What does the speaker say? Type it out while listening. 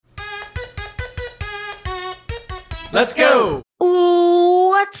Let's go.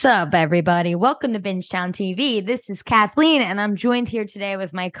 What's up, everybody? Welcome to Bingetown TV. This is Kathleen, and I'm joined here today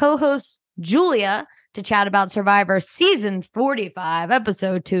with my co-host, Julia, to chat about Survivor Season 45,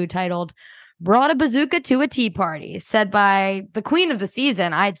 Episode 2, titled Brought a Bazooka to a Tea Party, said by the queen of the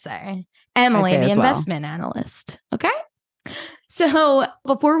season, I'd say, Emily, the investment analyst. Okay? So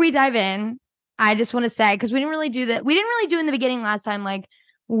before we dive in, I just want to say, because we didn't really do in the beginning last time, like,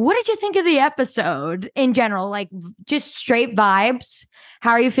 what did you think of the episode in general? Like, just straight vibes.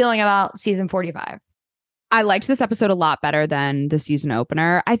 How are you feeling about season 45? I liked this episode a lot better than the season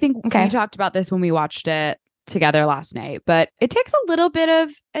opener. I think we talked about this when we watched it together last night, but it takes a little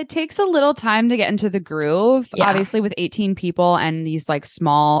time to get into the groove. Yeah. Obviously, with 18 people and these like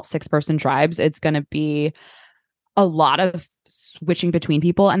small 6-person tribes, it's going to be a lot of switching between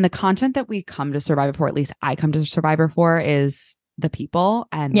people. And the content that we come to Survivor for, at least I come to Survivor for, is the people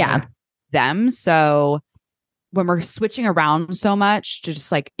and them. So when we're switching around so much to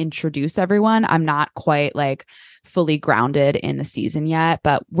just like introduce everyone, I'm not quite like fully grounded in the season yet,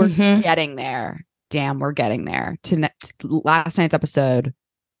 but we're getting there. Damn, we're getting there. Last night's episode,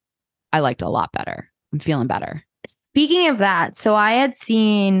 I liked a lot better. I'm feeling better. Speaking of that, so I had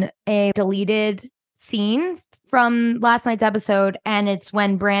seen a deleted scene from last night's episode, and it's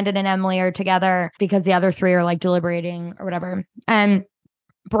when Brandon and Emily are together because the other three are like deliberating or whatever. And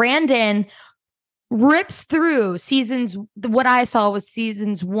Brandon rips through what I saw was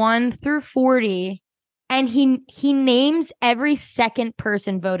seasons 1 through 40, and he names every second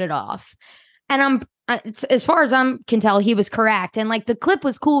person voted off. And as far as I can tell, he was correct. And like the clip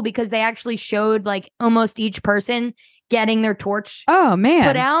was cool because they actually showed like almost each person getting their torch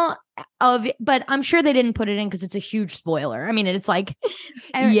put out but I'm sure they didn't put it in because it's a huge spoiler. I mean, it's like,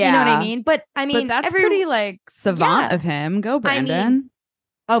 you know what I mean? But I mean, that's pretty like savant of him. Go, Brandon. I mean,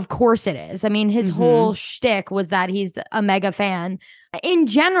 of course it is. I mean, his whole shtick was that he's a mega fan. In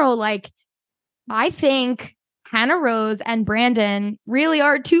general, like, I think Hannah Rose and Brandon really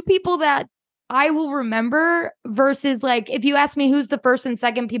are two people that I will remember versus like, if you ask me who's the first and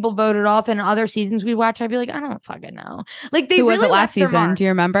second people voted off in other seasons we watch, I'd be like, I don't fucking know. Like, who was it last season? Do you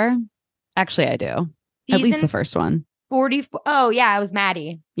remember? Actually, I do. At least the first one. 44. Oh, yeah, it was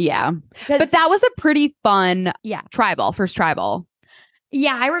Maddie. Yeah. But that was a pretty fun first tribal.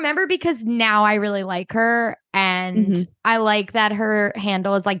 Yeah, I remember because now I really like her. And I like that her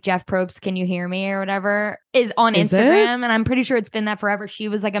handle is like Jeff Probst, can you hear me or whatever, is on Instagram. And I'm pretty sure it's been that forever. She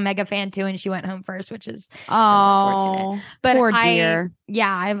was like a mega fan too, and she went home first, which is unfortunate. But poor dear.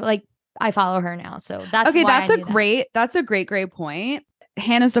 I follow her now. So that's okay. Why That's a great point.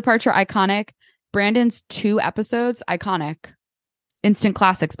 Hannah's departure, iconic. Brandon's 2 episodes, iconic. Instant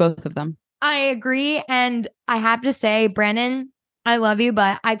classics, both of them. I agree. And I have to say, Brandon, I love you,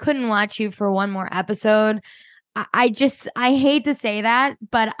 but I couldn't watch you for one more episode. I hate to say that,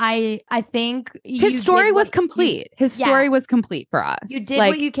 but I think his story was complete. His story was complete for us. You did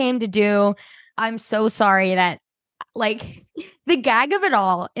what you came to do. I'm so sorry that, like, the gag of it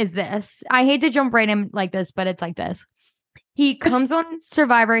all is this. I hate to jump right in like this, but it's like this. He comes on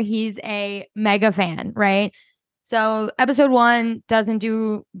Survivor. He's a mega fan, right? So episode 1 doesn't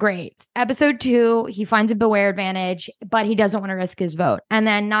do great. Episode 2, he finds a Beware advantage, but he doesn't want to risk his vote. And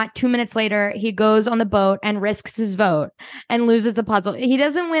then not 2 minutes later, he goes on the boat and risks his vote and loses the puzzle. He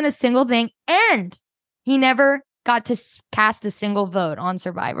doesn't win a single thing. And he never got to cast a single vote on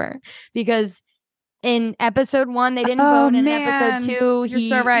Survivor because in episode 1, they didn't vote. And in episode 2, you're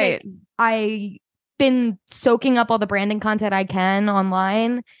so right. I've been soaking up all the Brandon content I can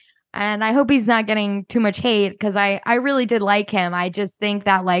online. And I hope he's not getting too much hate because I really did like him. I just think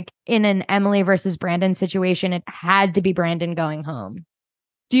that like in an Emily versus Brandon situation, it had to be Brandon going home.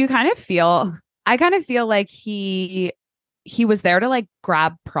 Do you kind of feel, I kind of feel like he was there to like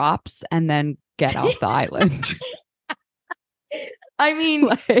grab props and then get off the island. I mean,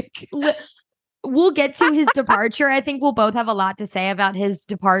 like, we'll get to his departure. I think we'll both have a lot to say about his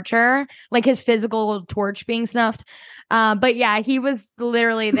departure, like his physical torch being snuffed. But yeah, he was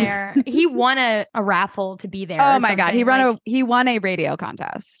literally there. He won a raffle to be there. Oh my God. He won a radio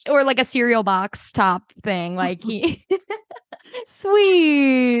contest. Or like a cereal box top thing. Like he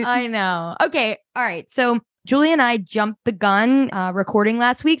Sweet. I know. Okay. All right. So Julie and I jumped the gun recording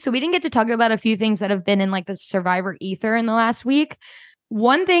last week. So we didn't get to talk about a few things that have been in like the Survivor ether in the last week.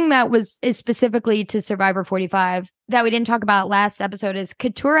 One thing that is specifically to Survivor 45 that we didn't talk about last episode is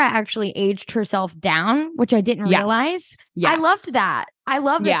Katurah actually aged herself down, which I didn't realize. Yes. I loved that. I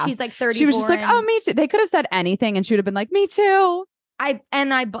love that she's like 34. She was just like, oh, me too. They could have said anything and she would have been like, me too. I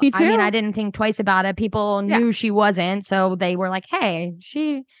mean, I didn't think twice about it. People knew she wasn't. So they were like, hey,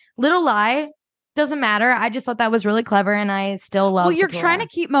 little lie. doesn't matter. I just thought that was really clever, and I still love. Well, you're trying to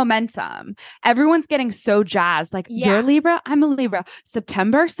keep momentum. Everyone's getting so jazzed. Like, you're a Libra, I'm a Libra.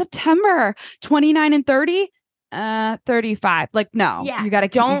 September, 29 and 30, 35. Like, no, you gotta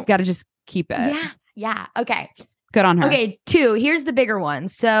just keep it. Yeah. Okay. Good on her. Okay, 2. Here's the bigger one.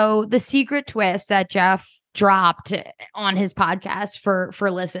 So the secret twist that Jeff dropped on his podcast for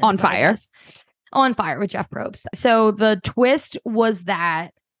listens. On Fire with Jeff Probst. So the twist was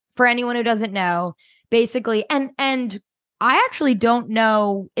that, for anyone who doesn't know, basically, and I actually don't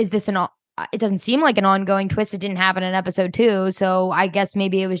know, is this it doesn't seem like an ongoing twist. It didn't happen in episode 2. So I guess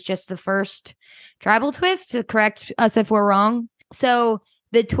maybe it was just the first tribal twist, to correct us if we're wrong. So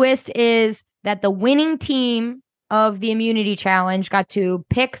the twist is that the winning team of the immunity challenge got to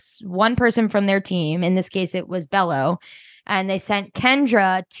pick one person from their team. In this case, it was Belo. And they sent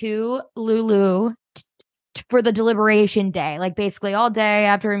Kendra to Lulu for the deliberation day, like basically all day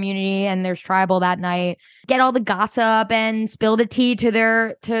after immunity, and there's tribal that night. Get all the gossip and spill the tea to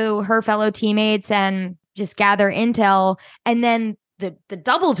her fellow teammates and just gather intel. And then the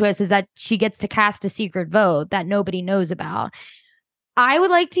double twist is that she gets to cast a secret vote that nobody knows about. I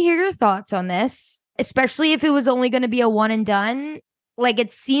would like to hear your thoughts on this, especially if it was only going to be a one and done. Like,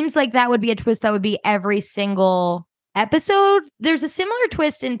 it seems like that would be a twist that would be every single episode. There's a similar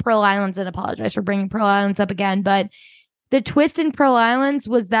twist in Pearl Islands, and apologize for bringing Pearl Islands up again, but the twist in Pearl Islands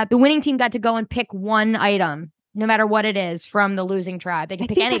was that the winning team got to go and pick one item, no matter what it is, from the losing tribe. They can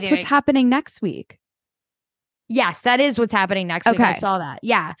pick anything. That's what's happening next week. Yes, that is what's happening next week. I saw that.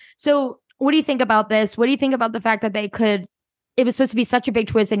 Yeah. So what do you think about this? What do you think about the fact that it was supposed to be such a big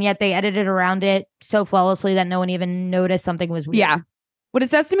twist, and yet they edited around it so flawlessly that no one even noticed something was weird? Yeah. What it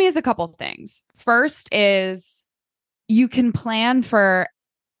says to me is a couple things. First is, you can plan for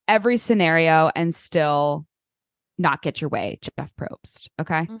every scenario and still not get your way, Jeff Probst.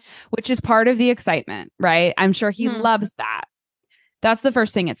 Okay. Mm-hmm. Which is part of the excitement, right? I'm sure he loves that. That's the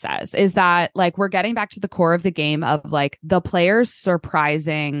first thing it says, is that, like, we're getting back to the core of the game of, like, the players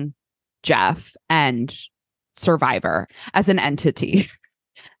surprising Jeff and Survivor as an entity.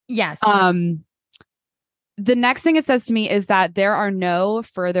 Yes. The next thing it says to me is that there are no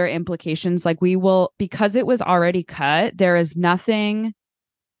further implications. Like, because it was already cut, there is no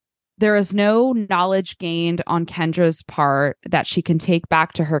knowledge gained on Kendra's part that she can take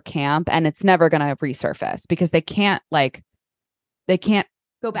back to her camp, and it's never going to resurface because they can't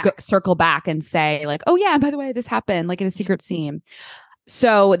go back, circle back and say, like, oh yeah, by the way, this happened, like, in a secret scene.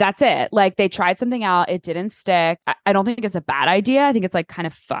 So that's it. Like, they tried something out. It didn't stick. I don't think it's a bad idea. I think it's, like, kind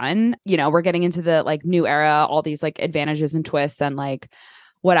of fun. You know, we're getting into the, like, new era, all these, like, advantages and twists and, like,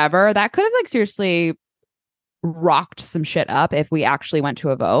 whatever. That could have, like, seriously rocked some shit up if we actually went to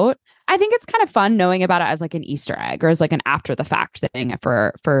a vote. I think it's kind of fun knowing about it as, like, an Easter egg or as, like, an after the fact thing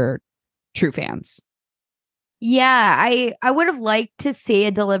for true fans. Yeah, I would have liked to see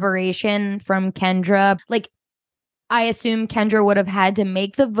a deliberation from Kendra. Like, I assume Kendra would have had to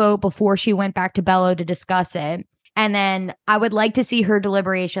make the vote before she went back to Belo to discuss it. And then I would like to see her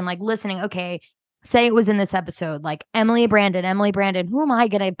deliberation, like, listening. Okay, say it was in this episode, like, Emily Brandon, who am I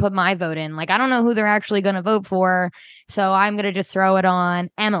going to put my vote in? Like, I don't know who they're actually going to vote for, so I'm going to just throw it on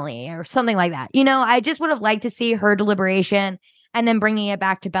Emily or something like that. You know, I just would have liked to see her deliberation and then bringing it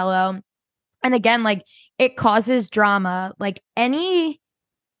back to Belo. And again, like, it causes drama. Like, any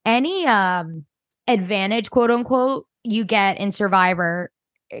advantage, quote unquote, you get in Survivor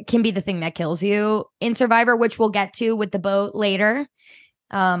can be the thing that kills you in Survivor, which we'll get to with the boat later.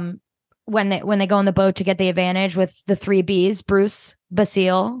 When they go on the boat to get the advantage with the 3 Bs, Bruce,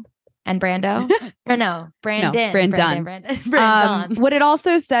 Basile, and Brando. Or no, Brandon. Brandon. What it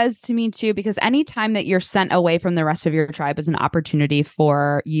also says to me too, because anytime that you're sent away from the rest of your tribe is an opportunity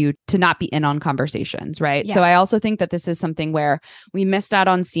for you to not be in on conversations, right? Yeah. So I also think that this is something where we missed out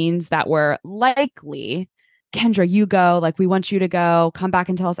on scenes that were likely, Kendra, you go, like, we want you to go, come back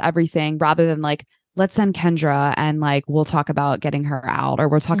and tell us everything, rather than, like, let's send Kendra and, like, we'll talk about getting her out, or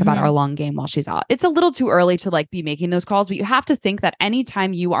we'll talk about our long game while she's out. It's a little too early to, like, be making those calls, but you have to think that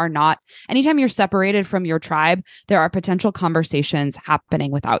anytime you're separated from your tribe, there are potential conversations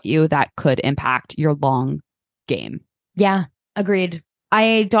happening without you that could impact your long game. Yeah, agreed.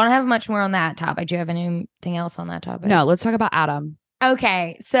 I don't have much more on that topic. Do you have anything else on that topic? No, let's talk about Adam.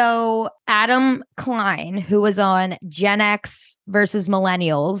 Okay, so Adam Klein, who was on Gen X versus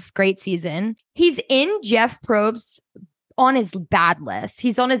Millennials, great season. He's in Jeff Probst on his bad list.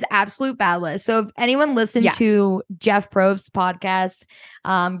 He's on his absolute bad list. So if anyone listened to Jeff Probst's podcast,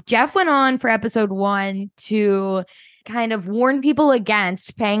 Jeff went on for episode 1 to kind of warn people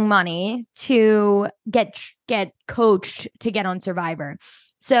against paying money to get coached to get on Survivor.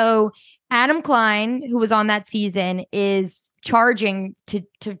 So Adam Klein, who was on that season, is charging to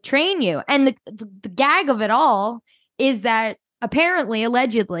train you. And the gag of it all is that apparently,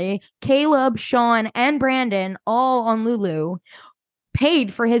 allegedly, Caleb, Sean, and Brandon, all on Lulu,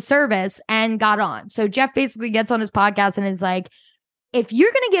 paid for his service and got on. So Jeff basically gets on his podcast and is like, if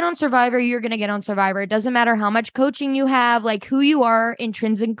you're going to get on Survivor, you're going to get on Survivor. It doesn't matter how much coaching you have, like who you are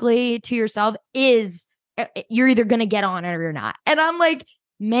intrinsically to yourself is, you're either going to get on it or you're not. And I'm like,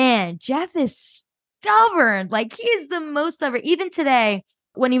 man, Jeff is stubborn. Like he is the most stubborn. Even today,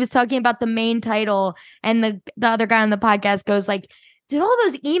 when he was talking about the main title and the other guy on the podcast goes like, did all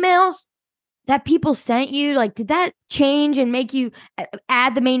those emails that people sent you, like, did that change and make you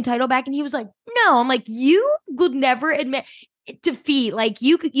add the main title back? And he was like, no. I'm like, you would never admit defeat. Like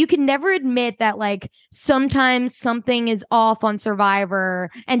you can never admit that like sometimes something is off on Survivor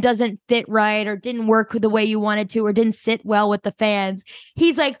and doesn't fit right or didn't work the way you wanted to or didn't sit well with the fans.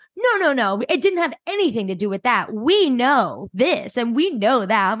 He's like, no, it didn't have anything to do with that. We know this and we know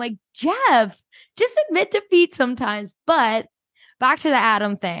that. I'm like, Jeff, just admit defeat sometimes. But back to the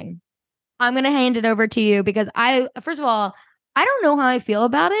Adam thing. I'm going to hand it over to you because first of all, I don't know how I feel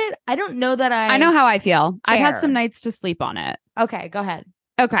about it. I don't know that I know how I feel. Care. I've had some nights to sleep on it. Okay, go ahead.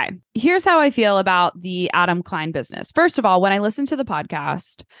 Okay. Here's how I feel about the Adam Klein business. First of all, when I listened to the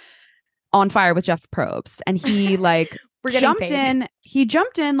podcast On Fire with Jeff Probst and he like jumped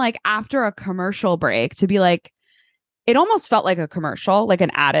in like after a commercial break to be like, it almost felt like a commercial, like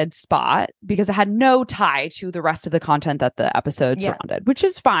an added spot because it had no tie to the rest of the content that the episode surrounded, which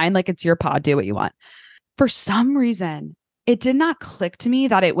is fine. Like it's your pod, do what you want. For some reason, it did not click to me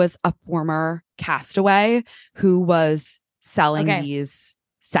that it was a former castaway who was selling these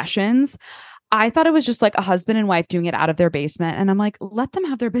sessions. I thought it was just like a husband and wife doing it out of their basement. And I'm like, let them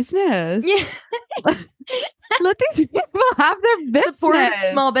have their business. Yeah. Let these people have their business. Support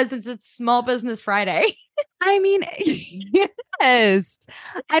small business. It's Small Business Friday. I mean, yes.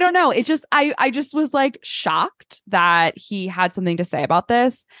 I don't know. It just, I just was like shocked that he had something to say about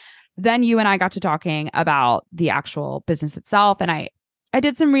this. Then you and I got to talking about the actual business itself. And I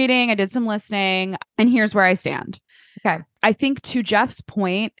did some reading, I did some listening, and here's where I stand. Okay. I think to Jeff's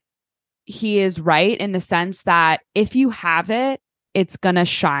point, he is right in the sense that if you have it, it's going to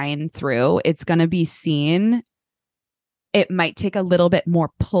shine through. It's going to be seen. It might take a little bit more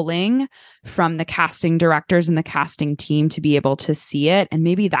pulling from the casting directors and the casting team to be able to see it. And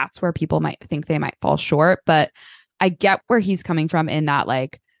maybe that's where people might think they might fall short. But I get where he's coming from in that,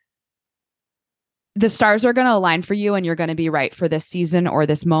 like, the stars are going to align for you and you're going to be right for this season or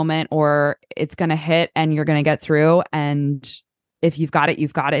this moment, or it's going to hit and you're going to get through. And if you've got it,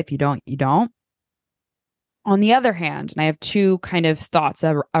 you've got it. If you don't, you don't. On the other hand, and I have two kind of thoughts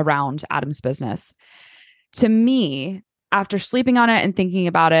around Adam's business. To me, after sleeping on it and thinking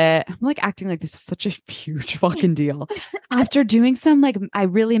about it, I'm like acting like this is such a huge fucking deal. After doing some, like, I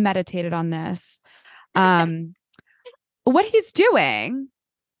really meditated on this. What he's doing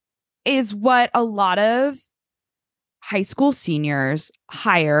is what a lot of high school seniors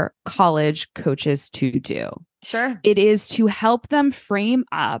hire college coaches to do. Sure. It is to help them frame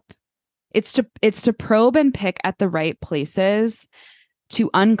up. It's to probe and pick at the right places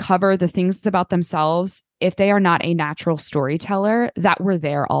to uncover the things about themselves if they are not a natural storyteller that were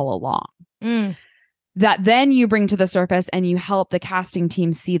there all along. That then you bring to the surface and you help the casting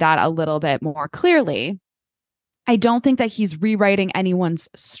team see that a little bit more clearly. I don't think that he's rewriting anyone's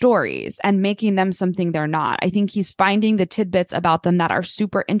stories and making them something they're not. I think he's finding the tidbits about them that are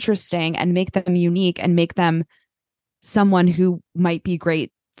super interesting and make them unique and make them someone who might be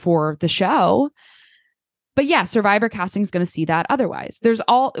great for the show. But yeah, Survivor casting is going to see that otherwise.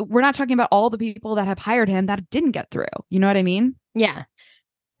 We're not talking about all the people that have hired him that didn't get through. You know what I mean? Yeah.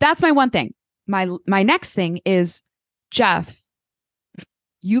 That's my one thing. My next thing is, Jeff,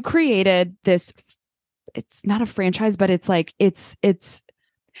 you created this. It's not a franchise, but it's like, it's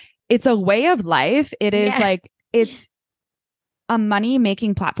a way of life. It is like, it's a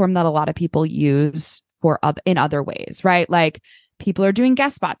money-making platform that a lot of people use in other ways, right? Like, people are doing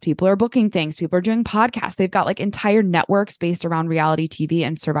guest spots, people are booking things, people are doing podcasts. They've got like entire networks based around reality TV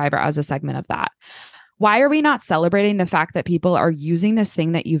and Survivor as a segment of that. Why are we not celebrating the fact that people are using this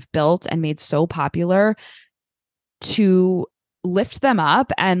thing that you've built and made so popular to lift them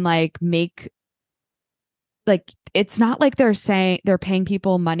up and like make, like, it's not like they're saying they're paying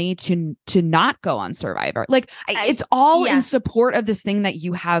people money to not go on Survivor. Like, it's all in support of this thing that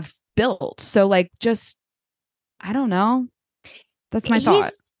you have built. So like, just, I don't know. That's my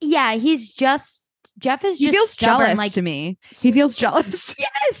thought. Jeff is just, he feels stubborn, jealous to me. He feels jealous.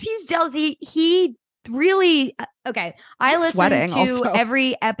 Yes, he's jealous. He really, Okay. I listened to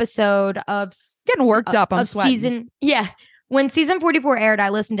every episode of getting worked up. I'm sweating. Season. Yeah. When season 44 aired, I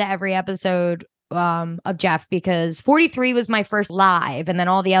listened to every episode of Jeff because 43 was my first live. And then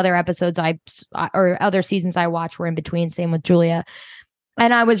all the other episodes or other seasons I watched were in between. Same with Julia.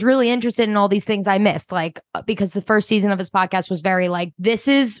 And I was really interested in all these things I missed, like, because the first season of his podcast was very like, this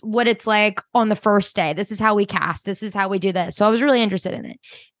is what it's like on the first day. This is how we cast. This is how we do this. So I was really interested in it.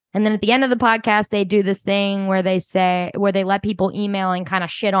 And then at the end of the podcast, they do this thing where they let people email and kind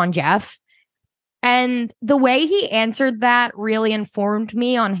of shit on Jeff. And the way he answered that really informed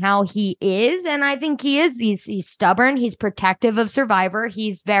me on how he is. And I think he is. He's stubborn. He's protective of Survivor.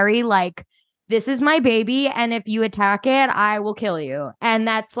 He's very like, this is my baby, and if you attack it, I will kill you. And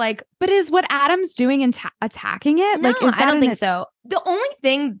that's like... But is what Adam's doing in attacking it? No, like, I don't think so. The only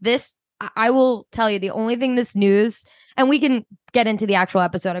thing I will tell you, the only thing this news, and we can get into the actual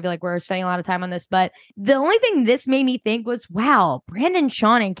episode. I feel like we're spending a lot of time on this, but the only thing this made me think was, wow, Brandon,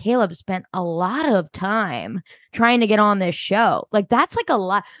 Sean, and Caleb spent a lot of time trying to get on this show. Like, that's like a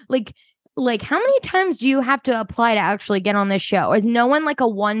lot. Like, how many times do you have to apply to actually get on this show? Is no one like a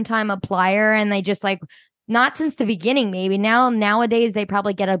one-time applier and they just like, not since the beginning, maybe nowadays they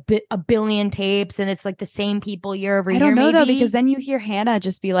probably get a billion tapes and it's like the same people year over year. I don't know though, because then you hear Hannah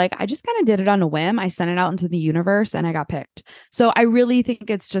just be like, I just kind of did it on a whim. I sent it out into the universe and I got picked. So I really think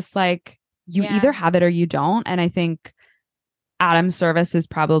it's just like, you either have it or you don't. And I think Adam's service is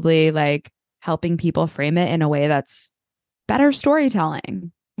probably like helping people frame it in a way that's better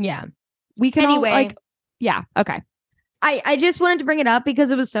storytelling. Yeah. We can anyway. Okay. I just wanted to bring it up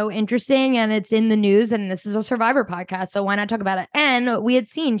because it was so interesting and it's in the news and this is a Survivor podcast. So why not talk about it? And we had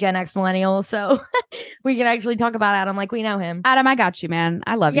seen Gen X Millennial, so we can actually talk about Adam like we know him. Adam, I got you, man.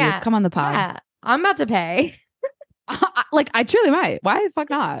 I love you. Come on the pod. Yeah, I'm about to pay. I truly might. Why the fuck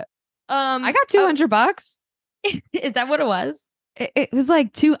not? I got $200. Is that what it was? It was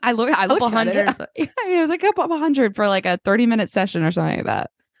like I looked at it. It was like a couple hundred for like a 30-minute session or something like that.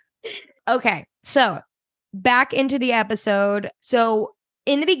 Okay, so back into the episode. So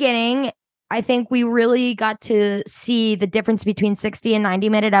in the beginning, I think we really got to see the difference between 60 and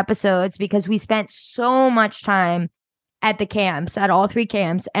 90-minute episodes because we spent so much time at the camps, at all 3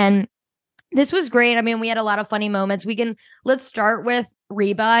 camps. And this was great. I mean, we had a lot of funny moments. Let's start with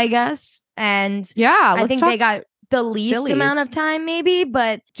Reba, I guess. And I think they got the least amount of time maybe,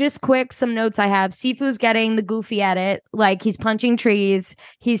 but just quick, some notes I have. Sifu's getting the goofy edit, like he's punching trees,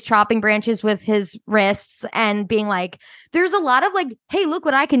 he's chopping branches with his wrists and being like, there's a lot of like, hey, look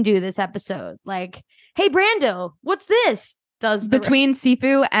what I can do this episode. Like, hey, Brando, what's this? Between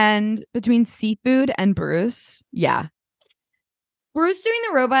Seafood and Bruce. Yeah. Bruce doing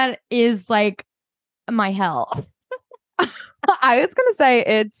the robot is like my hell. I was gonna say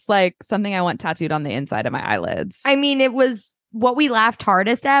it's like something I want tattooed on the inside of my eyelids. I mean, it was what we laughed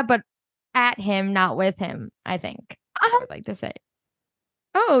hardest at, but at him, not with him, I think. I would like to say.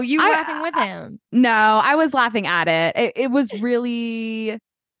 Oh, you were laughing with him. No, I was laughing at it. It was really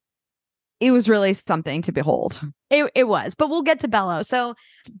something to behold. It was, but we'll get to Bello. So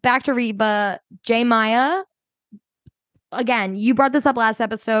back to Reba, J. Maya. Again, you brought this up last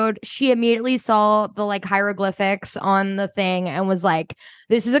episode. She immediately saw the like hieroglyphics on the thing and was like,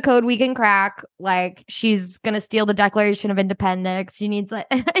 this is a code we can crack. Like, she's going to steal the Declaration of Independence. She needs like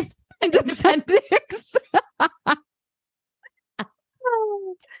Independence.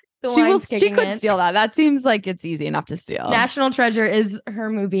 She could steal that. That seems like it's easy enough to steal. National Treasure is her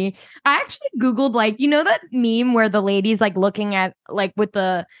movie. I actually Googled like, you know, that meme where the lady's like looking at like with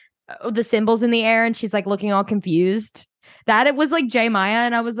the symbols in the air and she's like looking all confused. That it was like J. Maya,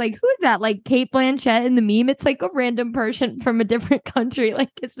 and I was like, who is that? Like Kate Blanchett in the meme. It's like a random person from a different country.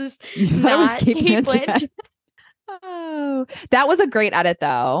 Like, is this not Kate Blanchett? Oh, that was a great edit,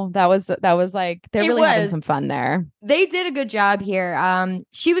 though. That was like they're really having some fun there. They did a good job here.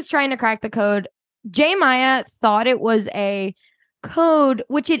 She was trying to crack the code. J. Maya thought it was a code,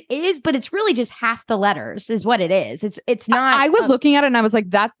 which it is, but it's really just half the letters is what it is. It's not. I was looking at it and I was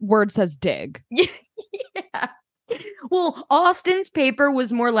like, that word says dig. Yeah. Well, Austin's paper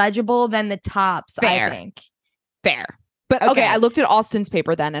was more legible than the tops, I think. Fair. But okay, I looked at Austin's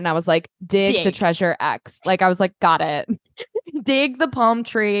paper then and I was like, dig the treasure X. Like, I was like, got it. Dig the palm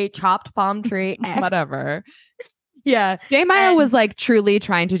tree, chopped palm tree. Whatever. Yeah. J. Maya was like truly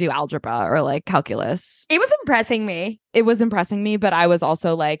trying to do algebra or like calculus. It was impressing me. But I was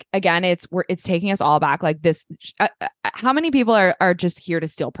also like, again, it's taking us all back. Like this, how many people are just here to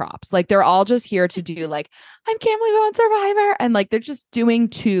steal props? Like they're all just here to do like, I can't believe I'm on Survivor. And like, they're just doing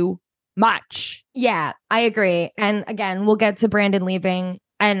too much. Yeah, I agree. And again, we'll get to Brandon leaving.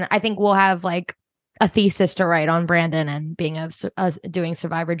 And I think we'll have like a thesis to write on Brandon and being doing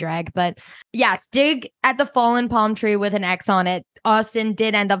Survivor drag. But yes, dig at the fallen palm tree with an X on it. Austin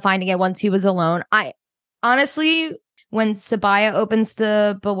did end up finding it once he was alone. I honestly, when Sabiyah opens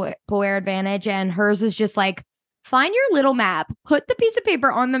the Beware Advantage and hers is just like, find your little map, put the piece of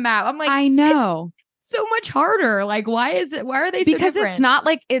paper on the map. I'm like, I know. So much harder. Like, why are they so because different?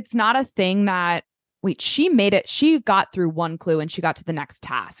 It's not a thing that she made it. She got through one clue and she got to the next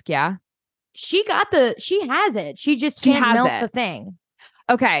task. Yeah. She has it. She just can't melt the thing.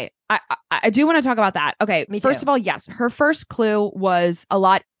 Okay. I do want to talk about that. Okay. First of all, yes, her first clue was a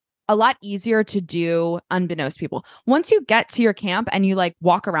lot easier to do unbeknownst to people. Once you get to your camp and you like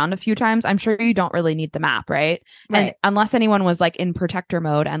walk around a few times, I'm sure you don't really need the map, right? And unless anyone was like in protector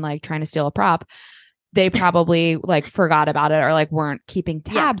mode and like trying to steal a prop, they probably like forgot about it or like weren't keeping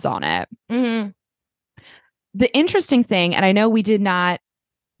tabs on it. Mm-hmm. The interesting thing, and I know we do not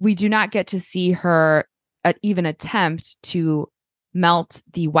get to see her even attempt to melt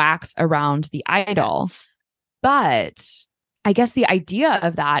the wax around the idol, but I guess the idea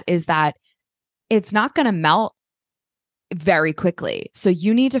of that is that it's not going to melt very quickly. So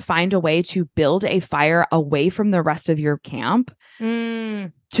you need to find a way to build a fire away from the rest of your camp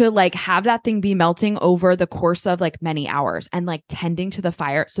to like have that thing be melting over the course of like many hours and like tending to the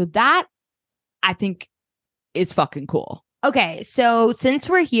fire. So that I think is fucking cool. Okay, so since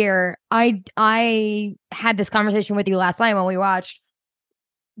we're here, I had this conversation with you last night when we watched.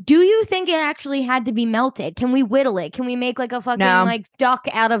 Do you think it actually had to be melted? Can we whittle it? Can we make like a fucking like duck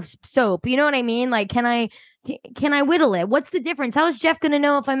out of soap? You know what I mean? Like, can I whittle it? What's the difference? How is Jeff going to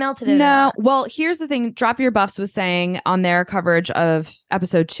know if I melted it? No. Well, here's the thing. Drop Your Buffs was saying on their coverage of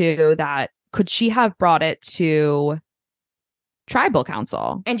episode 2 that could she have brought it to tribal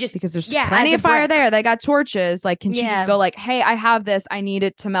council and just because there's plenty of fire there. They got torches. Like, can she just go like, hey, I have this. I need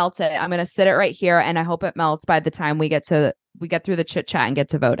it to melt it. I'm going to sit it right here. And I hope it melts by the time we get through the chit chat and get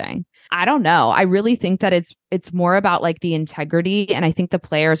to voting. I don't know. I really think that it's more about like the integrity. And I think the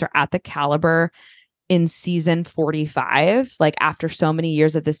players are at the caliber in season 45, like after so many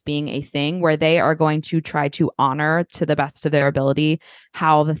years of this being a thing where they are going to try to honor to the best of their ability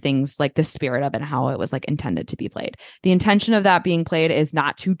how the things like the spirit of it and how it was like intended to be played. The intention of that being played is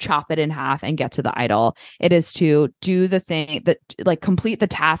not to chop it in half and get to the idol. It is to do the thing that like complete the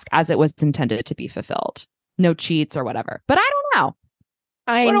task as it was intended to be fulfilled. No cheats or whatever. But I don't know.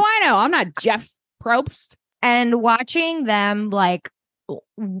 What do I know? I'm not Jeff Probst. And watching them like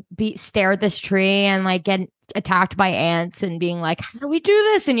stare at this tree and like get attacked by ants and being like, how do we do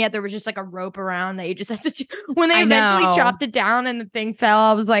this? And yet there was just like a rope around that you just had to when they eventually chopped it down and the thing fell,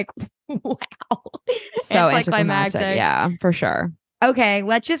 I was like, wow. So anticlimactic. Yeah, for sure. Okay,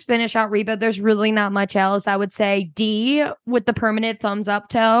 let's just finish out Reba. There's really not much else. I would say D with the permanent thumbs up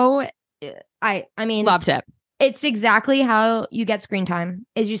toe. I mean, loved it. It's exactly how you get screen time.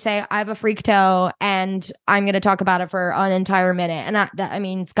 Is you say, I have a freak toe and I'm going to talk about it for an entire minute. And I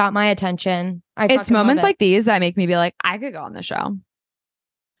mean, it's got my attention. It's moments like these that make me be like, I could go on the show.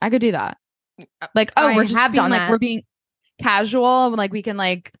 I could do that. Like, oh, we're just being like, we're being casual. And like, we can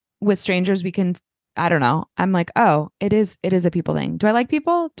like with strangers, we can, I don't know. I'm like, oh, it is a people thing. Do I like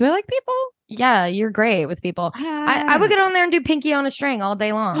people? Yeah, you're great with people. I would get on there and do Pinky on a String all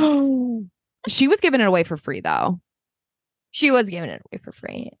day long. She was giving it away for free, though. She was giving it away for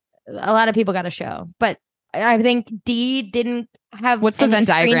free. A lot of people got a show, but I think D didn't have. What's the Venn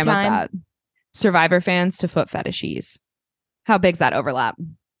diagram of that? Survivor fans to foot fetishies. How big's that overlap?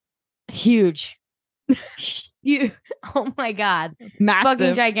 Huge. Oh my God. Massive.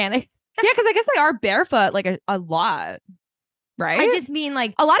 Fucking gigantic. Yeah, because I guess they are barefoot like a lot. Right? I just mean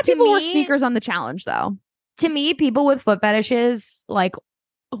like a lot of people wore sneakers on the challenge, though. To me, people with foot fetishes like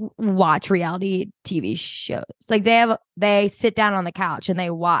watch reality TV shows. Like they sit down on the couch and they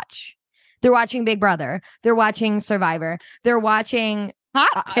watch. They're watching Big Brother. They're watching Survivor. They're watching They're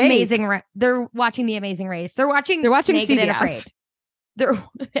watching The Amazing Race. They're watching Naked and Afraid.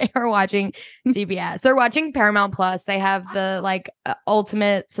 They are watching CBS. They're watching Paramount Plus. They have the like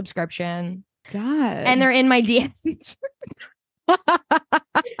ultimate subscription. God. And they're in my DMs.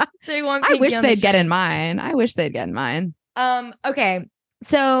 They want I wish they'd get in mine. Okay.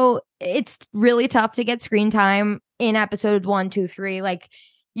 So it's really tough to get screen time in episode 1, 2, 3. Like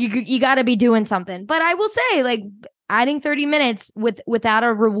you got to be doing something. But I will say, like adding 30 minutes without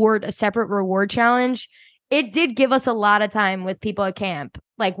a separate reward challenge, it did give us a lot of time with people at camp.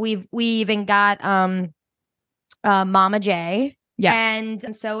 Like we even got Mama J. Yes.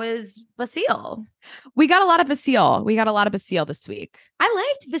 And so is Basile. We got a lot of Basile this week. I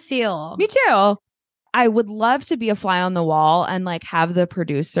liked Basile. Me too. I would love to be a fly on the wall and like have the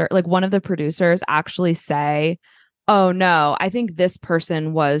producer, like one of the producers actually say, oh no, I think this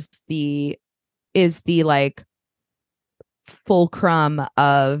person is the like fulcrum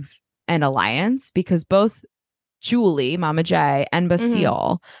of an alliance, because both Julie, Mama J, and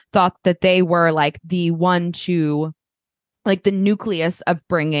Basile thought that they were like the one to like the nucleus of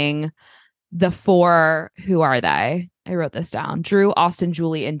bringing the four, who are they? I wrote this down. Drew, Austin,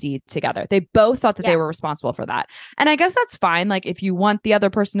 Julie, and Dee together. They both thought that they were responsible for that. And I guess that's fine. Like if you want the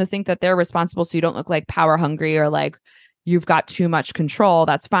other person to think that they're responsible so you don't look like power hungry or like you've got too much control,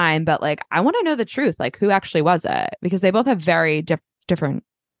 that's fine. But like, I want to know the truth. Like who actually was it? Because they both have very different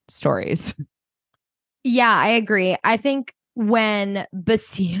stories. Yeah, I agree. I think when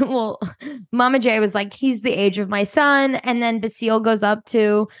Basile, Mama J was like, he's the age of my son. And then Basile goes up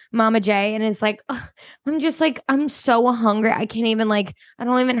to Mama J and is like, I'm just like, I'm so hungry. I can't even like, I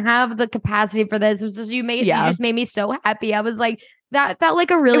don't even have the capacity for this. It was just, you just made me so happy. I was like, that felt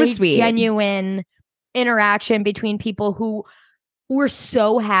like a really genuine interaction between people who were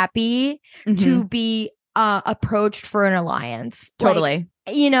so happy to be approached for an alliance. Totally. Like,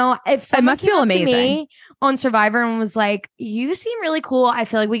 you know, if someone came up to me on Survivor and was like, you seem really cool, I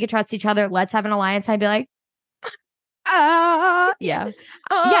feel like we could trust each other, let's have an alliance, I'd be like, yeah. Yeah.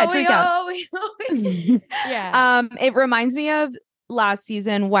 It reminds me of last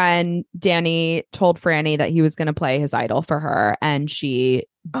season when Danny told Franny that he was going to play his idol for her, and she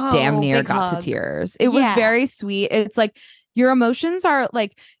damn near got to tears. It was very sweet. It's like your emotions are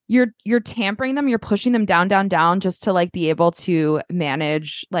like you're tampering them, you're pushing them down just to like be able to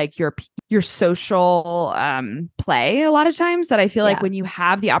manage like your social play a lot of times. That I feel like when you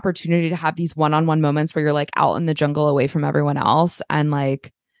have the opportunity to have these one-on-one moments where you're like out in the jungle away from everyone else and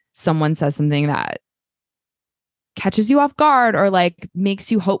like someone says something that catches you off guard or like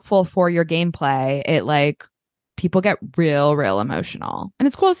makes you hopeful for your gameplay, it like people get real emotional, and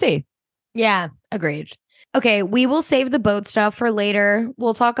it's cool to see. Yeah, agreed. Okay, we will save the boat stuff for later.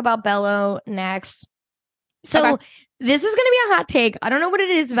 We'll talk about Bello next. So this is going to be a hot take. I don't know what it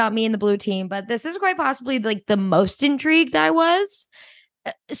is about me and the blue team, but this is quite possibly like the most intrigued I was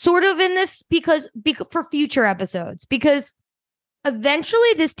sort of in this because for future episodes, because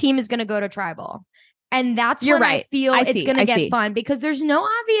eventually this team is going to go to tribal. And that's when I feel it's going to get fun, because there's no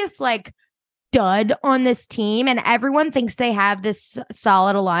obvious like dud on this team and everyone thinks they have this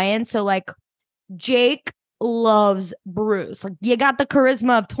solid alliance. So like Jake loves Bruce. Like you got the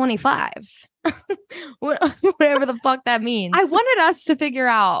charisma of 25. Whatever the fuck that means. I wanted us to figure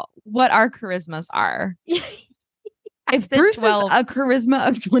out what our charismas are. If Bruce 12. Is a charisma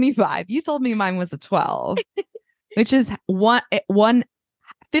of 25, you told me mine was a 12, which is 50%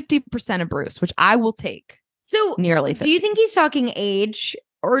 of Bruce, which I will take. So nearly 50. Do you think he's talking age?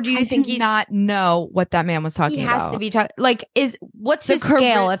 Or do you think he's not know what that man was talking about? He has to be talking like what's his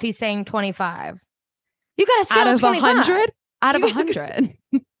scale if he's saying 25? You got a scale out of 100? Out of 100.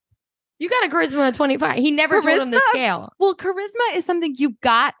 You got a charisma of 25. He never told him the scale. Well, charisma is something you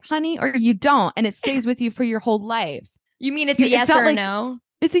got, honey, or you don't, and it stays with you for your whole life. You mean it's a yes or no?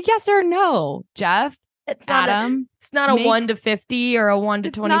 It's a yes or no, Jeff. It's not Adam. It's not a 1 to 50 or a 1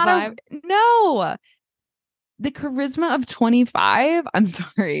 to 25. No. The charisma of 25? I'm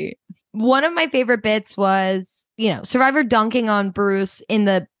sorry. One of my favorite bits was, Survivor dunking on Bruce in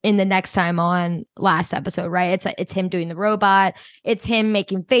the next time on last episode, right? It's him doing the robot. It's him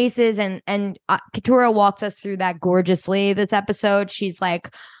making faces, and Katurah walks us through that gorgeously this episode. She's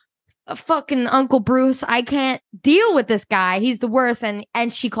like, fucking Uncle Bruce, I can't deal with this guy. He's the worst.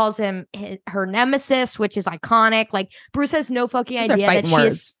 And she calls him her nemesis, which is iconic. Like Bruce has no fucking idea that she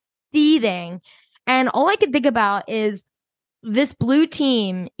is seething. And all I could think about is this blue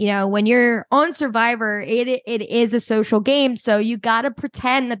team, when you're on Survivor, it is a social game. So you got to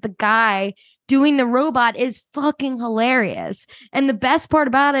pretend that the guy doing the robot is fucking hilarious. And the best part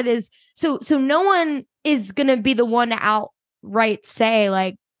about it is, so no one is going to be the one to outright say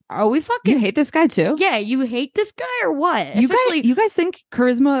like, are we fucking... You hate this guy too? Yeah, you hate this guy or what? You guys think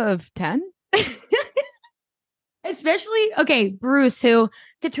charisma of 10? Especially, okay, Bruce, who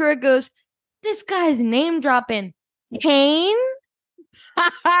Katurah goes, this guy's name dropping. Kane?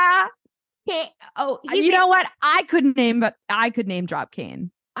 Oh, you know what? I could name drop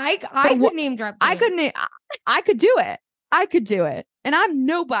Kane. I could name drop Kane. I could do it. I could do it. And I'm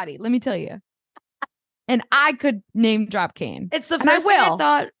nobody, let me tell you. And I could name drop Kane. It's the first thing I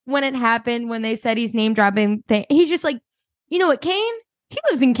thought when it happened, when they said he's name dropping thing. He's just like, you know what, Kane? He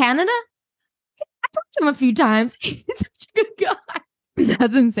lives in Canada. I talked to him a few times. He's such a good guy.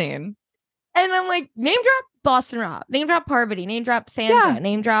 That's insane. And I'm like, name drop Boston Rob, name drop Parvati, name drop Sandra,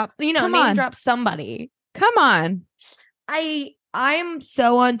 name drop, drop somebody. Come on. I'm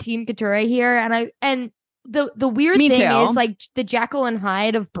so on Team Katurah here, and the weird thing is like the Jekyll and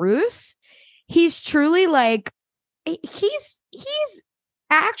Hyde of Bruce. He's truly like he's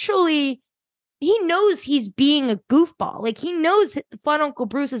actually, he knows he's being a goofball. Like he knows Fun Uncle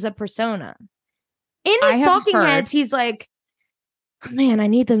Bruce is a persona. In his talking heads, he's like, oh, man, I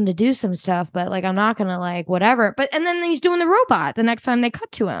need them to do some stuff, but like I'm not gonna like whatever. But and then he's doing the robot the next time they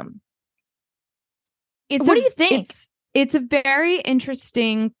cut to him. What do you think? It's a very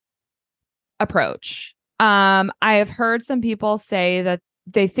interesting approach. I have heard some people say that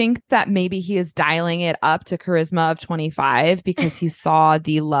they think that maybe he is dialing it up to charisma of 25 because he saw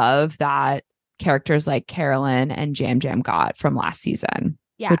the love that characters like Carolyn and Jam Jam got from last season.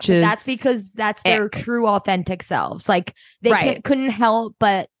 Yeah, that's because that's their true authentic selves. Like they couldn't help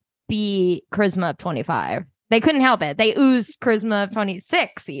but be charisma of 25. They couldn't help it. They oozed charisma of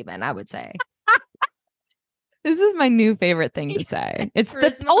 26 even, I would say. This is my new favorite thing to say. It's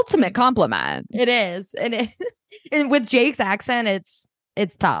the ultimate compliment. It is. And with Jake's accent,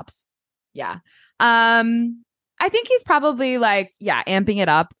 it's tops. Yeah. I think he's probably like, amping it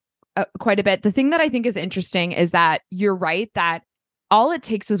up quite a bit. The thing that I think is interesting is that you're right that all it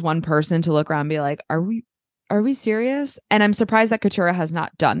takes is one person to look around and be like, are we serious? And I'm surprised that Katurah has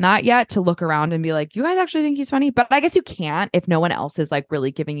not done that yet, to look around and be like, you guys actually think he's funny? But I guess you can't if no one else is like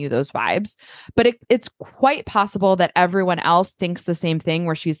really giving you those vibes. But it's quite possible that everyone else thinks the same thing,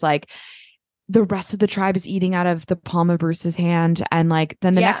 where she's like, the rest of the tribe is eating out of the palm of Bruce's hand. And like,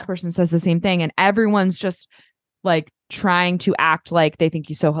 then the next person says the same thing. And everyone's just like trying to act like they think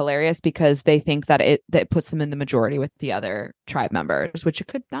he's so hilarious because they think that it puts them in the majority with the other tribe members, which it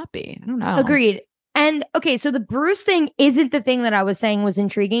could not be. I don't know. Agreed. And okay, so the Bruce thing isn't the thing that I was saying was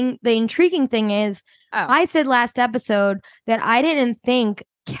intriguing. The intriguing thing is, I said last episode that I didn't think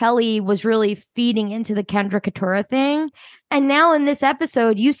Kelly was really feeding into the Kendra Katurah thing. And now in this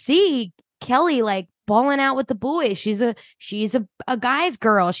episode, you see Kelly like balling out with the boys. She's a guy's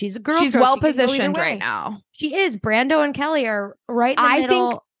girl. She's a girl. She's well positioned right now. She is. Brando and Kelly are right in the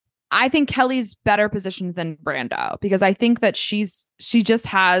middle. I think Kelly's better positioned than Brando, because I think that she just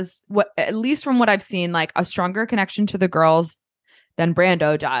has, what, at least from what I've seen, like a stronger connection to the girls than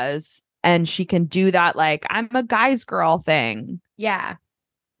Brando does. And she can do that, like, I'm a guy's girl thing. Yeah.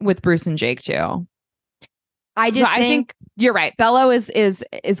 With Bruce and Jake too. I think you're right. Bello is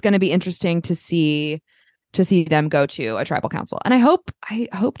going to be interesting to see them go to a tribal council. And I hope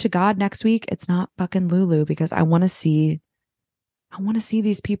to God next week it's not fucking Lulu, because I want to see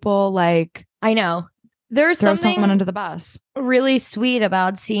these people, like, I know there's throw something someone under the bus really sweet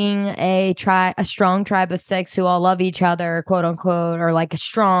about seeing a strong tribe of 6 who all love each other, quote unquote, or like a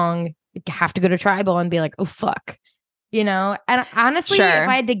strong, have to go to tribal and be like, oh fuck, you know. And honestly, if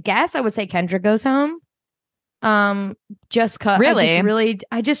I had to guess, I would say Kendra goes home. Just cause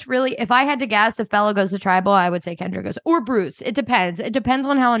I just really, if I had to guess, if Bella goes to tribal, I would say Kendra goes, or Bruce. It depends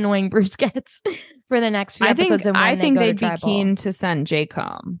on how annoying Bruce gets for the next few episodes. I think they'd be keen to send Jake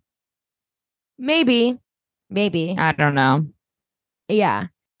home. Maybe. I don't know. Yeah.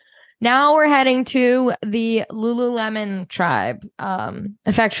 Now we're heading to the Lululemon tribe,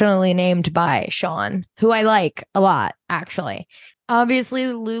 affectionately named by Sean, who I like a lot, actually. Obviously,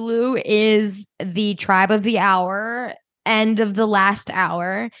 Lulu is the tribe of the hour, end of the last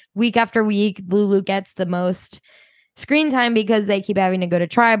hour. Week after week, Lulu gets the most screen time because they keep having to go to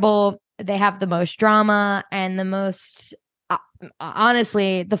tribal. They have the most drama and the most,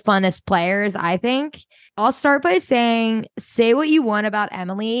 honestly, the funnest players, I think. I'll start by saying, say what you want about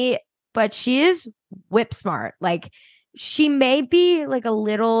Emily, but she is whip smart. Like, she may be like a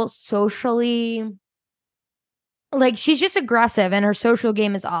little socially, like, she's just aggressive and her social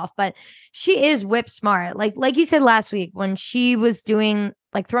game is off, but she is whip smart. Like you said last week when she was doing,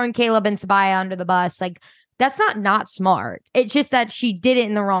 like, throwing Caleb and Sabiyah under the bus, like, that's not smart. It's just that she did it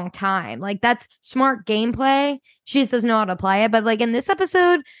in the wrong time. Like, that's smart gameplay. She just doesn't know how to apply it. But like in this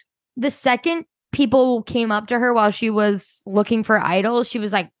episode, the second people came up to her while she was looking for idols, she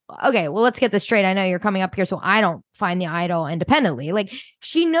was like, okay, well, let's get this straight. I know you're coming up here so I don't find the idol independently. Like,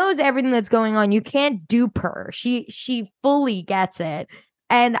 she knows everything that's going on. You can't dupe her. She fully gets it.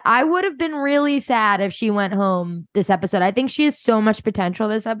 And I would have been really sad if she went home this episode. I think she has so much potential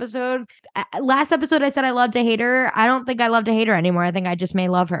this episode. Last episode, I said I loved to hate her. I don't think I love to hate her anymore. I think I just may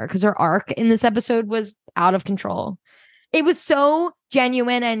love her because her arc in this episode was out of control. It was so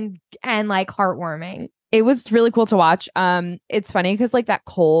genuine and like heartwarming. It was really cool to watch. It's funny because like that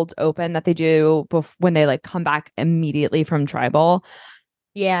cold open that they do when they like come back immediately from tribal,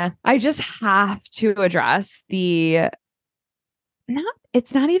 Yeah. I just have to address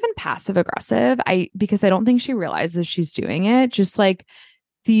it's not even passive aggressive. Because I don't think she realizes she's doing it. Just like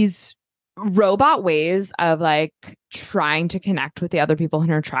these robot ways of like trying to connect with the other people in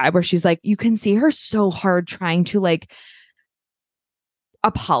her tribe, where she's like, you can see her so hard trying to like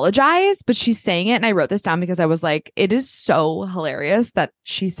apologize, but she's saying it. And I wrote this down because I was like, it is so hilarious that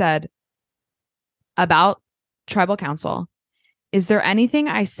she said about tribal council, is there anything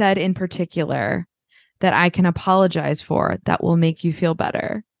I said in particular that I can apologize for that will make you feel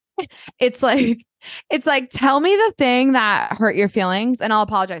better? It's like, tell me the thing that hurt your feelings and I'll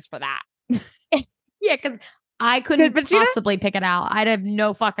apologize for that. Yeah, because I couldn't possibly pick it out. I'd have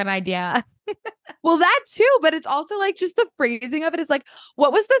no fucking idea. Well, that too, but it's also like just the phrasing of it is like,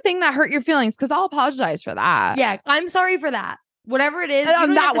 what was the thing that hurt your feelings? Because I'll apologize for that. Yeah, I'm sorry for that. Whatever it is,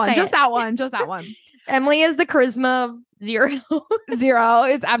 that one, just that one. Emily is the charisma 0. 0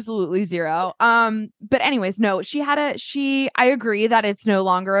 is absolutely 0. But anyways, no, I agree that it's no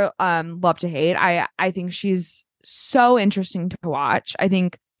longer love to hate. I think she's so interesting to watch. I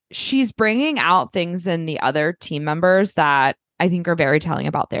think she's bringing out things in the other team members that I think are very telling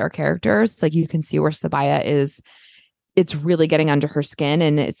about their characters. Like you can see where Sabiyah it's really getting under her skin,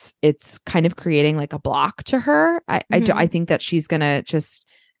 and it's kind of creating like a block to her. I think that she's gonna just,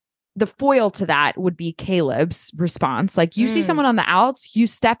 the foil to that would be Caleb's response. Like you see someone on the outs, you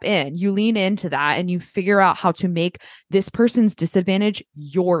step in, you lean into that, and you figure out how to make this person's disadvantage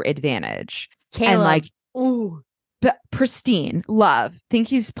your advantage. Caleb. And like, ooh, but pristine, love. Think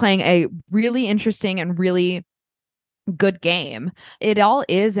he's playing a really interesting and really good game. It all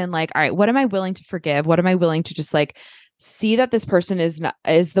is in like, all right, what am I willing to forgive? What am I willing to just like see that this person is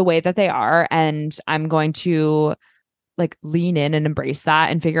the way that they are, and I'm going to like lean in and embrace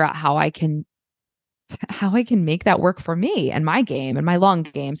that and figure out how I can make that work for me and my game and my long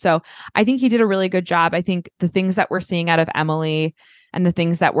game. So I think he did a really good job. I think the things that we're seeing out of Emily and the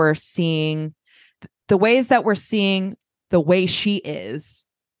things that we're seeing, the ways that we're seeing the way she is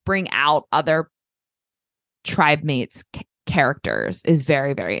bring out other tribe mates characters is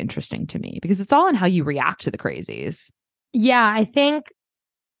very, very interesting to me, because it's all in how you react to the crazies. Yeah, I think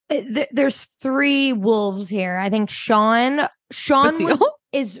there's 3 wolves here. I think Sean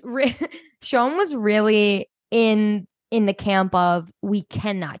was really in the camp of, we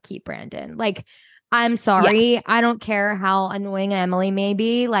cannot keep Brandon. Like, I'm sorry. Yes. I don't care how annoying Emily may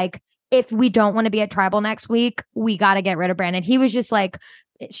be. Like, if we don't want to be at tribal next week, we got to get rid of Brandon. He was just like,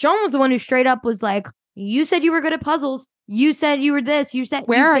 Sean was the one who straight up was like, you said you were good at puzzles. You said you were this. You said,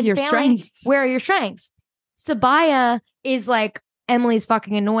 where are your strengths? Where are your strengths? Sabiyah is like, Emily's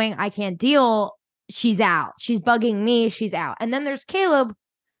fucking annoying. I can't deal. She's out. She's bugging me. She's out. And then there's Caleb,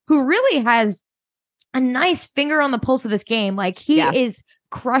 who really has a nice finger on the pulse of this game. Like he is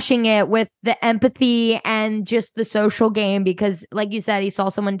crushing it with the empathy and just the social game, because like you said, he saw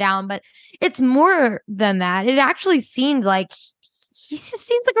someone down, but it's more than that. It actually seemed like he just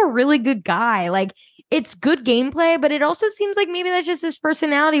seems like a really good guy. Like it's good gameplay, but it also seems like maybe that's just his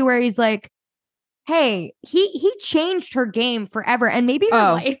personality, where he's like, hey, he changed her game forever, and maybe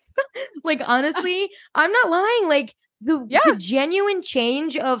her life. Like honestly, I'm not lying. Like the genuine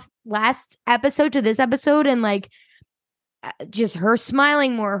change of last episode to this episode, and like just her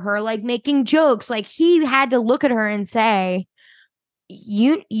smiling more, her like making jokes. Like he had to look at her and say,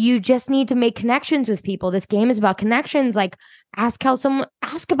 you just need to make connections with people. This game is about connections. Like ask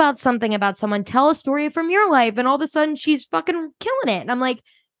about something about someone, tell a story from your life, and all of a sudden she's fucking killing it. And I'm like,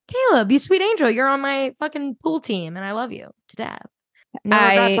 Caleb, you sweet angel, you're on my fucking pool team, and I love you to death.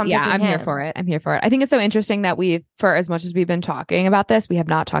 I'm here for it. I think it's so interesting that for as much as we've been talking about this, we have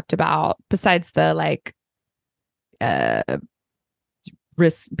not talked about, besides the like the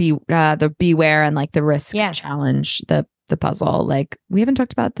beware and like the risk challenge, the puzzle. Like we haven't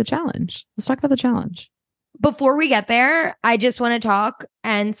talked about the challenge. Let's talk about the challenge. Before we get there, I just want to talk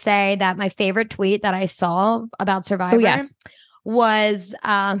and say that my favorite tweet that I saw about Survivor was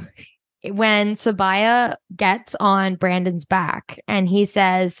when Sabiyah gets on Brandon's back and he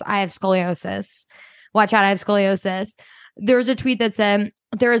says, I have scoliosis. Watch out, I have scoliosis. There was a tweet that said,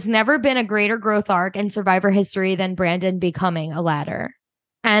 there has never been a greater growth arc in Survivor history than Brandon becoming a ladder.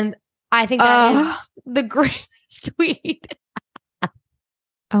 And I think that is the greatest tweet.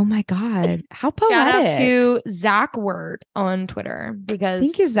 Oh my God. How poetic. Shout out to Zach Word on Twitter, because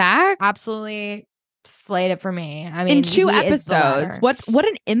thank you, Zach. Absolutely slayed it for me. I mean, in 2 episodes, what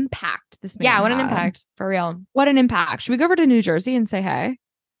an impact this man what had. an impact, for real. What an impact. Should we go over to New Jersey and say hey?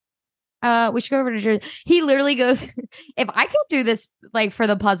 we should go over to Jersey. He literally goes, if I can do this, like for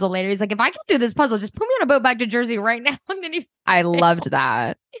the puzzle later, he's like, if I can do this puzzle, just put me on a boat back to Jersey right now. And then I loved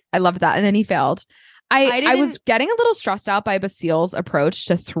that. And then he failed. I was getting a little stressed out by Basile's approach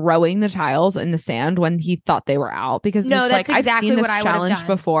to throwing the tiles in the sand when he thought they were out, because it's like, exactly, I've seen this challenge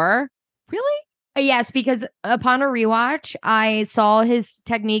before. Really? Yes, because upon a rewatch, I saw his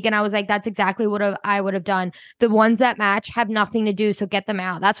technique and I was like, that's exactly what I would have done. The ones that match have nothing to do, so get them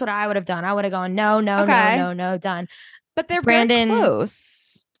out. That's what I would have done. I would have gone, no, done. But they're Brandon, very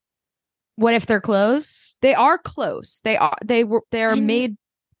close. What if they're close? They are close. They're made.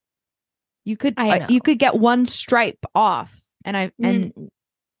 You could get one stripe off,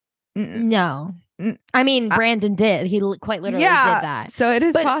 no. I mean, Brandon did. He quite literally did that. So it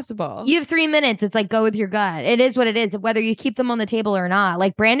is possible. You have 3 minutes. It's like, go with your gut. It is what it is, whether you keep them on the table or not.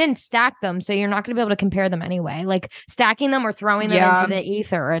 Like, Brandon stacked them, so you're not going to be able to compare them anyway. Like, stacking them or throwing them into the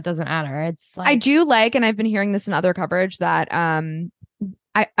ether, it doesn't matter. It's like, I do like, and I've been hearing this in other coverage, that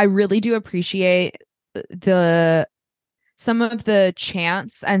I really do appreciate some of the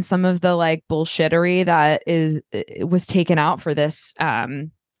chants and some of the like bullshittery that was taken out for this.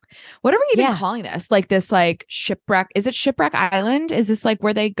 What are we even calling this? Like this, like shipwreck? Is it Shipwreck Island? Is this like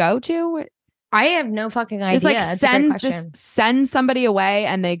where they go to? I have no fucking idea. It's like send somebody away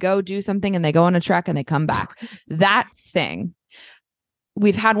and they go do something and they go on a trek and they come back. That thing.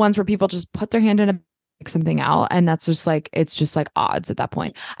 We've had ones where people just put their hand in something out, and that's just like, it's just like odds at that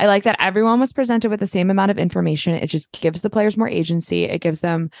point. I like that everyone was presented with the same amount of information. It just gives the players more agency. It gives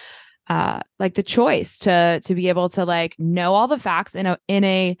them like the choice to be able to like know all the facts in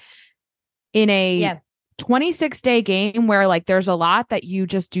a 26-day game where like there's a lot that you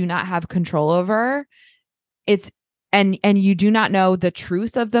just do not have control over. And you do not know the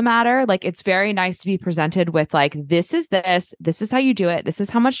truth of the matter. Like, it's very nice to be presented with like, this is how you do it. This is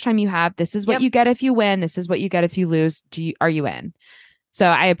how much time you have. This is what you get if you win. This is what you get if you lose. Are you in? So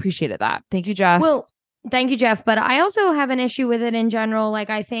I appreciated that. Thank you, Jeff. Well, thank you, Jeff. But I also have an issue with it in general. Like,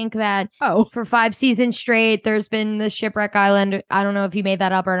 I think that for 5 seasons straight, there's been the Shipwreck Island. I don't know if you made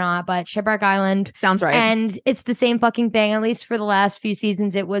that up or not, but Shipwreck Island sounds right. And it's the same fucking thing. At least for the last few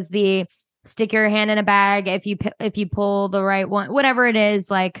seasons, it was the stick your hand in a bag if you pull the right one, whatever it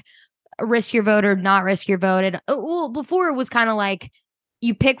is, like risk your vote or not risk your vote. Before it was kind of like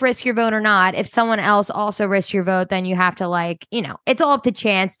you pick risk your vote or not. If someone else also risks your vote, then you have to like, it's all up to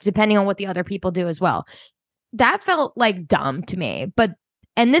chance depending on what the other people do as well. That felt like dumb to me,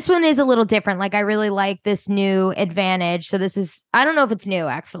 and this one is a little different. Like, I really like this new advantage. So this is, I don't know if it's new,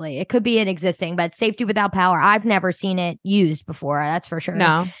 actually. It could be an existing, but safety without power. I've never seen it used before. That's for sure.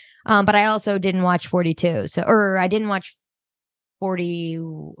 No. But I also didn't watch 42. Or I didn't watch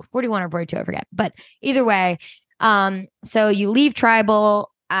 41 or 42. I forget. But either way, so you leave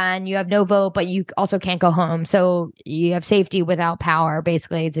tribal and you have no vote, but you also can't go home. So you have safety without power.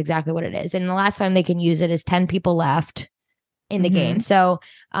 Basically, it's exactly what it is. And the last time they can use it is 10 people left in the game. So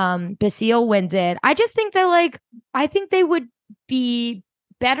Basile wins it. I just think that I think they would be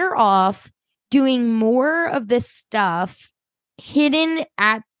better off doing more of this stuff hidden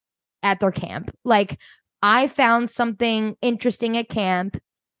at their camp. Like, I found something interesting at camp.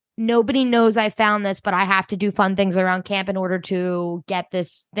 Nobody knows I found this, but I have to do fun things around camp in order to get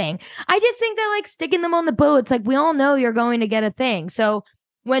this thing. I just think that like sticking them on the boat, it's like, we all know you're going to get a thing. So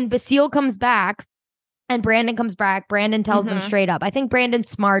when Basile comes back and Brandon comes back, Brandon tells them straight up. I think Brandon's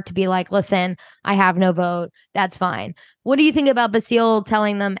smart to be like, listen, I have no vote. That's fine. What do you think about Basile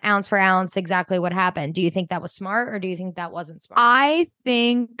telling them ounce for ounce exactly what happened? Do you think that was smart, or do you think that wasn't smart? I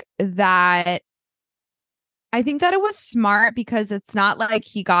think that it was smart, because it's not like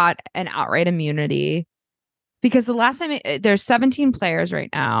he got an outright immunity. Because the last time there's 17 players right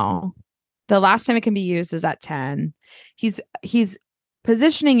now. The last time it can be used is at 10. He's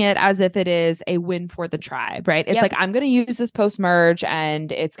positioning it as if it is a win for the tribe, right? It's like, I'm going to use this post merge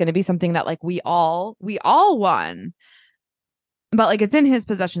and it's going to be something that like we all won. But like, it's in his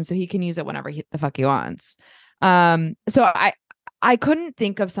possession, so he can use it whenever the fuck he wants. So I couldn't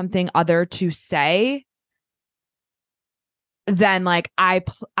think of something other to say than like, I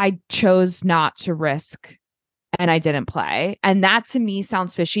chose not to risk and I didn't play. And that to me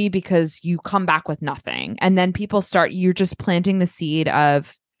sounds fishy, because you come back with nothing. And then you're just planting the seed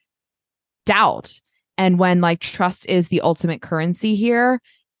of doubt. And when like trust is the ultimate currency here,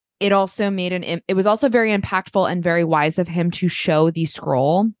 it also it was also very impactful and very wise of him to show the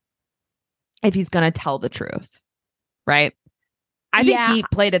scroll if he's going to tell the truth. Right. I think he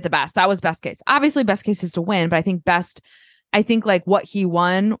played it the best. That was best case. Obviously best case is to win, but I think like what he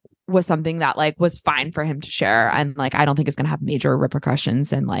won was something that like was fine for him to share. And like, I don't think it's going to have major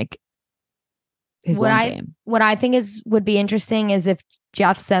repercussions and like his long game. What I think would be interesting is if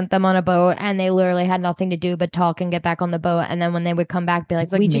Jeff sent them on a boat and they literally had nothing to do but talk and get back on the boat, and then when they would come back, be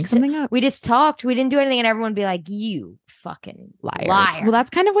like, we just talked, we didn't do anything, and everyone would be like, you fucking liar. Well, that's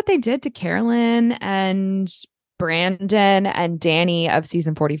kind of what they did to Carolyn and Brandon and Danny of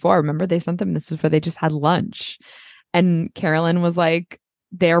season 44. Remember, they sent them, this is where they just had lunch, and Carolyn was like,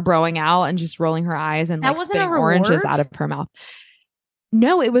 they're broing out and just rolling her eyes and like spitting oranges out of her mouth.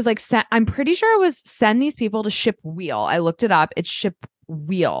 No, it was like, I'm pretty sure it was send these people to Ship Wheel. I looked it up. It's Ship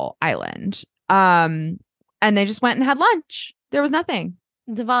Wheel Island. And they just went and had lunch. There was nothing.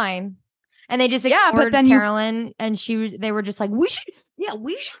 Divine. And they just ignored Carolyn, and they were just like, we should.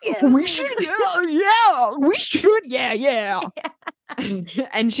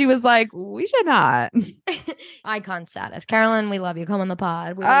 And she was like, we should not. Icon status. Carolyn, we love you. Come on the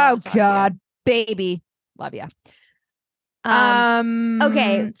pod. Oh God, baby. Love you.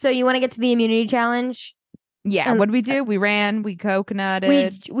 Okay, so you want to get to the immunity challenge? Yeah. What did we do? We ran, we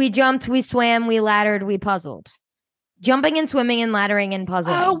coconutted. We jumped, we swam, we laddered, we puzzled. Jumping and swimming and laddering and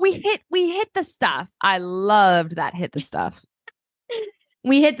puzzling. Oh, we hit the stuff. I loved that hit the stuff.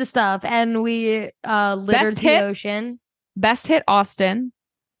 We hit the stuff and we littered the ocean. Best hit Austin.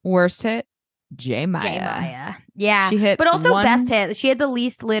 Worst hit J Maya. Yeah. She hit, but also best hit. She had the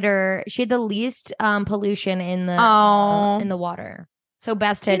least litter. She had the least pollution in the water. So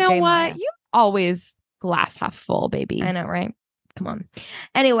best hit. You know J what? Maya. You always glass half full, baby. I know, right? Come on.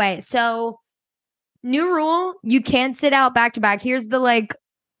 Anyway, so new rule: you can't sit out back to back. Here's the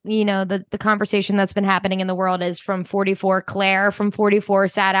the conversation that's been happening in the world is from 44. Claire from 44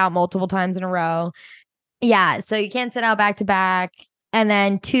 sat out multiple times in a row. Yeah, so you can't sit out back to back. And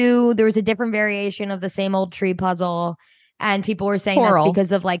then 2, there was a different variation of the same old tree puzzle, and people were saying that's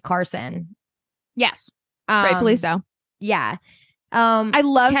because of like Carson. Yes, rightfully so. Yeah, I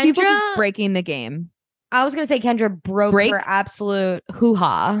love people just breaking the game. I was gonna say Kendra broke her absolute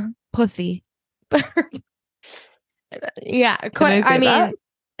hoo-ha. Pussy. Yeah, I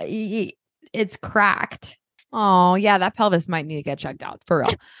mean, it's cracked. Oh yeah, that pelvis might need to get checked out for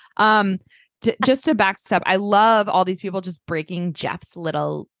real. Just to back step, I love all these people just breaking Jeff's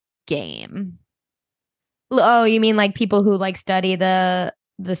little game. Oh, you mean like people who like study the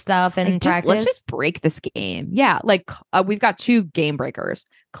stuff and practice? Let's just break this game. Yeah, like we've got 2 game breakers.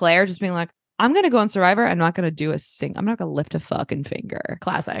 Claire just being like, I'm gonna go on Survivor. I'm not gonna do I'm not gonna lift a fucking finger.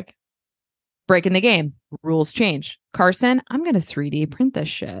 Classic. Breaking the game. Rules change. Carson, I'm gonna 3D print this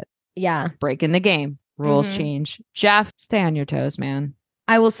shit. Yeah. Breaking the game. Rules change. Jeff, stay on your toes, man.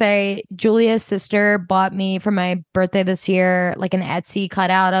 I will say Julia's sister bought me for my birthday this year like an Etsy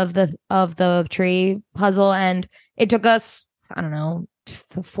cutout of the tree puzzle, and it took us, I don't know,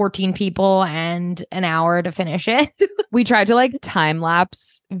 14 people and an hour to finish it. We tried to like time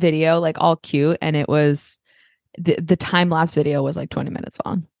lapse video, like all cute, and it was the time lapse video was like 20 minutes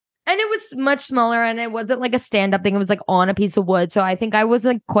long. And it was much smaller, and it wasn't like a stand-up thing. It was like on a piece of wood. So I think I was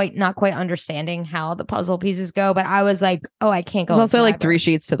like not quite understanding how the puzzle pieces go. But I was like, oh, I can't go. It's also like 3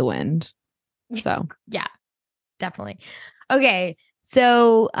 sheets to the wind. So yeah, definitely. Okay.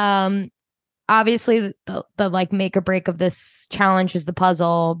 So obviously the like make or break of this challenge is the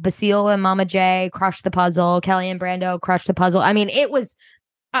puzzle. Basile and Mama J crushed the puzzle. Kelly and Brando crushed the puzzle. I mean, it was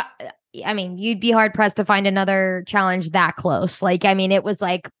you'd be hard pressed to find another challenge that close. Like, I mean, it was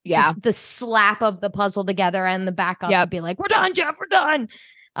like the slap of the puzzle together and the backup to be like, we're done, Jeff, we're done.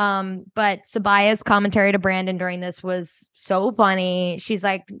 But Sabaya's commentary to Brandon during this was so funny. She's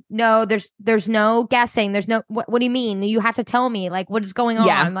like, no, there's no guessing. There's no, what do you mean? You have to tell me, like, what is going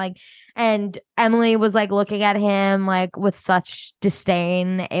on? Like, and Emily was like looking at him like with such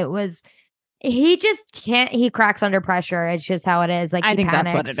disdain. He just can't. He cracks under pressure. It's just how it is. Like, I think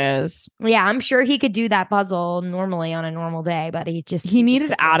panics. that's what it is. Yeah, I'm sure he could do that puzzle normally on a normal day, but he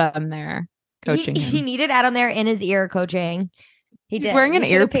needed Adam there coaching him. He needed Adam there in his ear coaching. He's wearing an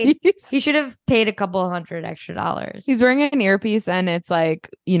earpiece. He should have paid a couple $100 extra. He's wearing an earpiece, and it's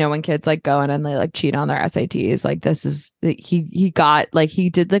like, you know, when kids like go in and they like cheat on their SATs, like this is he got like he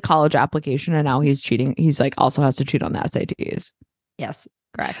did the college application, and now he's cheating. He's like also has to cheat on the SATs. Yes.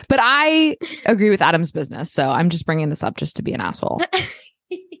 Correct. But I agree with Adam's business, so I'm just bringing this up just to be an asshole.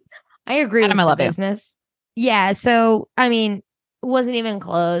 I agree Adam, with I love the business. Yeah, so I mean, it wasn't even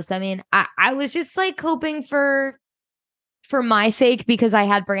close. I mean, I was just like hoping for my sake, because I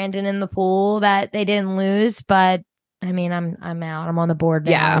had Brandon in the pool, that they didn't lose. But I mean, I'm out. I'm on the board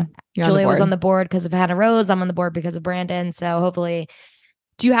now. Yeah, Julia was on the board because of Hannah Rose. I'm on the board because of Brandon. So hopefully.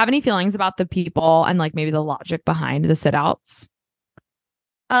 Do you have any feelings about the people and like maybe the logic behind the sit outs?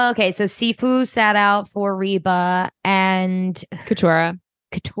 Okay, so Sifu sat out for Reba and Katurah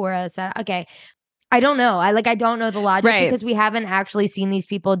sat out. Okay. I don't know. I don't know the logic because we haven't actually seen these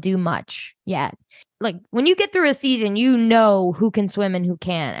people do much yet. Like when you get through a season, you know who can swim and who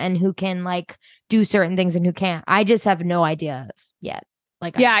can't, and who can like do certain things and who can't. I just have no idea yet.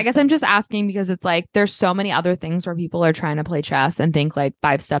 Like, I guess I'm just asking because it's like there's so many other things where people are trying to play chess and think like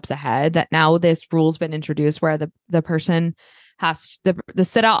 5 steps ahead, that now this rule's been introduced where the person has the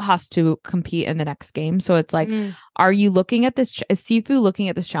sit out has to compete in the next game. So it's like, are you looking at this? Is Sifu looking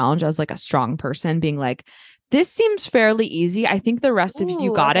at this challenge as like a strong person being like, this seems fairly easy. I think the rest of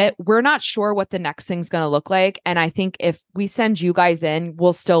you got it. We're not sure what the next thing's going to look like. And I think if we send you guys in,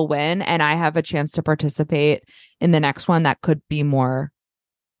 we'll still win. And I have a chance to participate in the next one that could be more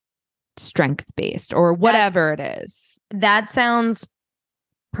strength based or whatever it is. That sounds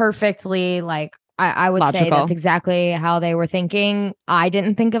perfectly like, I would logical. say that's exactly how they were thinking. I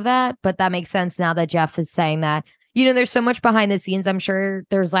didn't think of that, but that makes sense now that Jeff is saying that. You know, there's so much behind the scenes. I'm sure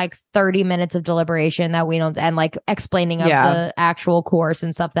there's like 30 minutes of deliberation that we don't, and like explaining of the actual course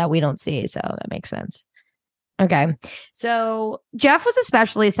and stuff that we don't see. So that makes sense. Okay. So Jeff was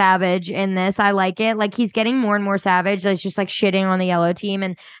especially savage in this. I like it. Like he's getting more and more savage. Like just like shitting on the yellow team.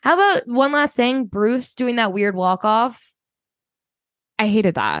 And how about one last thing? Bruce doing that weird walk off. I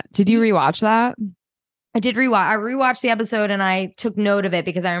hated that. Did you rewatch that? I did rewatch. I rewatched the episode and I took note of it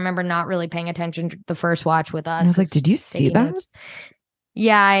because I remember not really paying attention to the first watch with us. I was like, did you see that? Notes.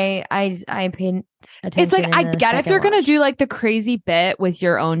 Yeah, I paid attention. It's like, I get if you're going to do like the crazy bit with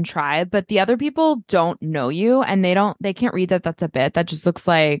your own tribe, but the other people don't know you and they can't read that that's a bit. That just looks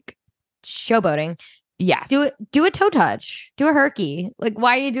like showboating. Yes. Do a toe touch. Do a herky. Like,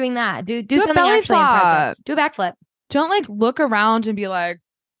 why are you doing that? Do something belly actually impressive. Do a backflip. Don't like look around and be like,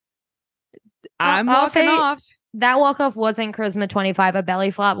 I'm walking off. That walk off wasn't charisma 25. A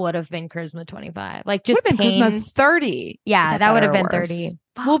belly flop would have been charisma 25. Like just been charisma 30. Yeah, that would have been 30.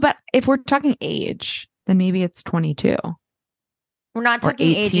 Well, but if we're talking age, then maybe it's 22. We're not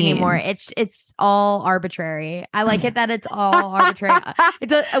talking age anymore. It's all arbitrary. I like it that it's all arbitrary.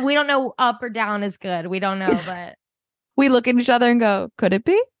 We don't know up or down is good. We don't know, but we look at each other and go, could it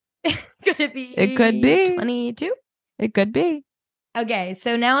be? Could it be? It could be 22. It could be. Okay,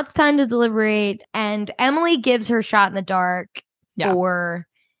 so now it's time to deliberate, and Emily gives her shot in the dark for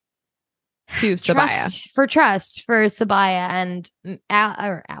Sabiyah. For Sabiyah and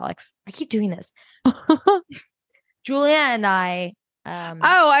Alex. I keep doing this. Julia and I.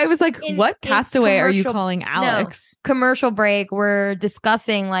 I was like, what castaway are you calling Alex? No, commercial break. We're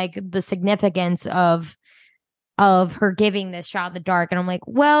discussing like the significance of her giving this shot in the dark, and I'm like,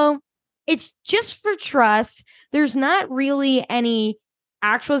 well, it's just for trust. There's not really any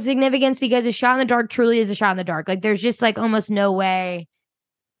actual significance because a shot in the dark truly is a shot in the dark. Like there's just like almost no way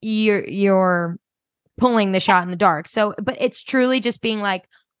you're pulling the shot in the dark. So, but it's truly just being like,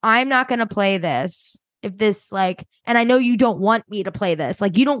 I'm not going to play this if this like, and I know you don't want me to play this.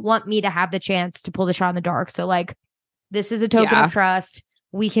 Like you don't want me to have the chance to pull the shot in the dark. So like, this is a token of trust.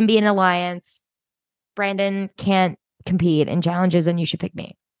 We can be an alliance. Brandon can't compete in challenges and you should pick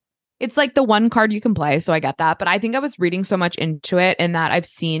me. It's like the one card you can play, so I get that. But I think I was reading so much into it in that I've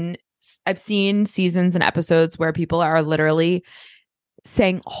seen seasons and episodes where people are literally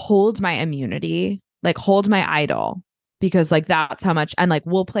saying, hold my immunity, like hold my idol, because like that's how much, and like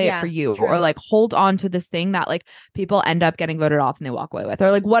we'll play it for you. True. Or like hold on to this thing that like people end up getting voted off and they walk away with, or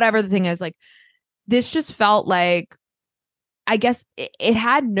like whatever the thing is. Like this just felt like, I guess it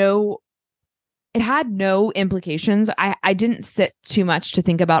had no implications. I didn't sit too much to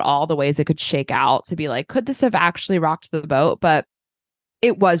think about all the ways it could shake out to be like, could this have actually rocked the boat? But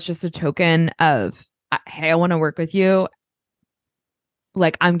it was just a token of, hey, I want to work with you.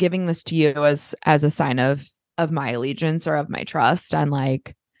 Like I'm giving this to you as a sign of my allegiance or of my trust. And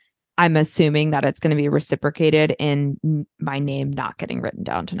like, I'm assuming that it's going to be reciprocated in my name not getting written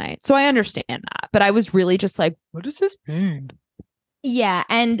down tonight. So I understand that. But I was really just like, what does this mean? Yeah,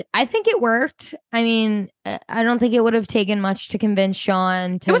 and I think it worked. I mean, I don't think it would have taken much to convince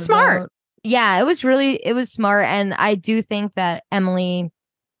Sean to It was smart. Vote. Yeah, it was smart. And I do think that Emily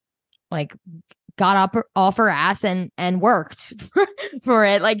like got up off her ass and worked for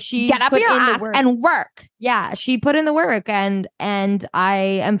it. Like she get up your ass and work. Yeah, she put in the work, and I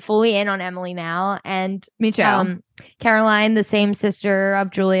am fully in on Emily now. And me too. Caroline, the same sister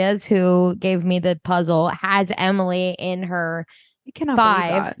of Julia's who gave me the puzzle, has Emily in her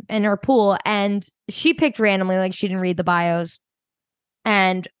 5 in her pool, and she picked randomly, like she didn't read the bios,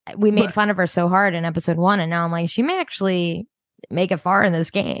 and we made fun of her so hard in episode 1, and now I'm like, she may actually make it far in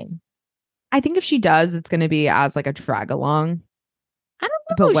this game. I think if she does, it's going to be as like a drag along. I don't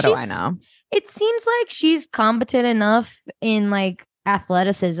know, but what do I know? It seems like she's competent enough in like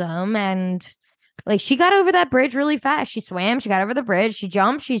athleticism and Like she got over that bridge really fast. She swam, she got over the bridge, she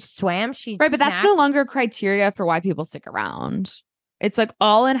jumped, she swam, she right, but snapped. that's no longer criteria for why people stick around. It's like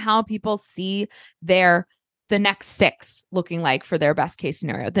all in how people see the next 6 looking like for their best case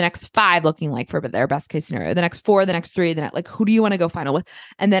scenario, the next 5 looking like for their best case scenario, the next 4, the next 3, like who do you want to go final with?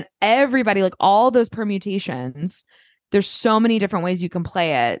 And then everybody, like all those permutations, there's so many different ways you can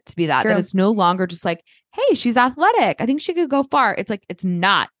play it to be that it's no longer just like, hey, she's athletic, I think she could go far. It's like it's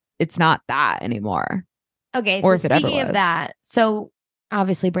not that anymore. Okay, so speaking of that, so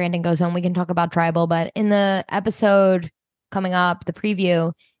obviously Brandon goes home. We can talk about tribal, but in the episode coming up, the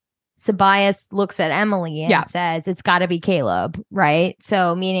preview, Sabias looks at Emily and says it's got to be Caleb, right?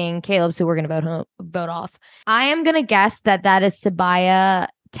 So meaning Caleb's who we're going to vote off. I am going to guess that is Sabiyah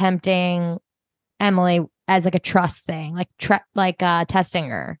tempting Emily as like a trust thing, like testing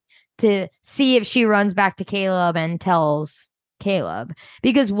her to see if she runs back to Caleb and tells Caleb.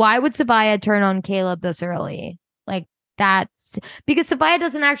 Because why would Sabiyah turn on Caleb this early? Like that's because Sabiyah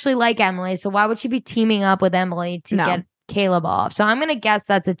doesn't actually like Emily, so why would she be teaming up with Emily to get Caleb off? So I'm gonna guess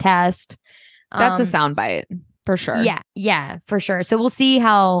that's a test. That's a soundbite for sure. Yeah, for sure. So we'll see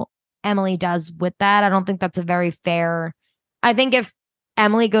how Emily does with that. I don't think that's a very fair. I think if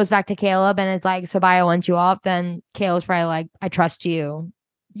Emily goes back to Caleb and it's like Sabiyah wants you off, then Caleb's probably like, I trust you.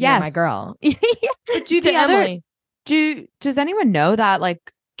 Yes, you're my girl. But does anyone know that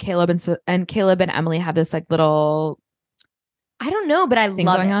like Caleb and Emily have this like little? I don't know, but I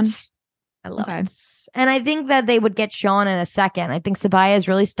love it. I love it. And I think that they would get Sean in a second. I think Sabiyah is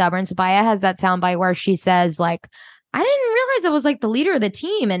really stubborn. Sabiyah has that soundbite where she says, like, I didn't realize I was like the leader of the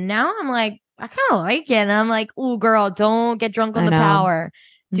team. And now I'm like, I kind of like it. And I'm like, oh, girl, don't get drunk on the power.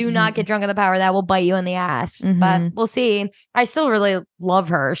 Do not get drunk on the power. That will bite you in the ass. But we'll see. I still really love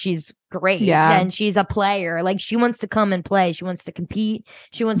her. She's great. Yeah. And she's a player. Like she wants to come and play. She wants to compete.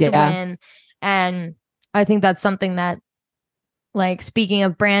 She wants to win. And I think that's something that, like, speaking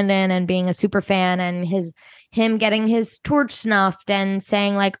of Brandon and being a super fan and him getting his torch snuffed and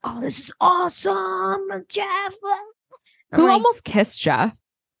saying like, oh, this is awesome, Jeff. Who almost kissed Jeff?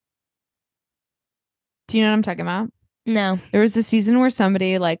 Do you know what I'm talking about? No. There was a season where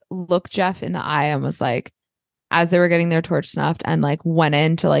somebody like looked Jeff in the eye and was like, as they were getting their torch snuffed, and like went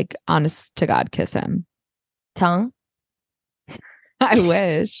in to like honest to God kiss him. Tongue? I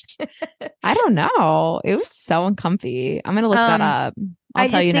wished. I don't know. It was so uncomfy. I'm gonna look that up. I'll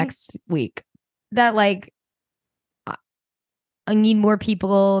tell you next week. That like I need more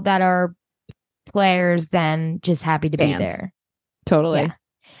people that are players than just happy to be there. Totally.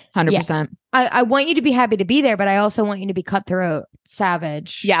 100%. I want you to be happy to be there, but I also want you to be cutthroat,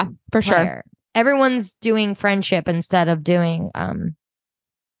 savage. Yeah, for sure. Everyone's doing friendship instead of doing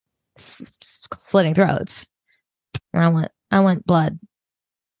slitting throats. I want blood.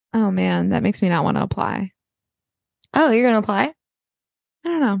 Oh man, that makes me not want to apply. Oh, you're gonna apply? I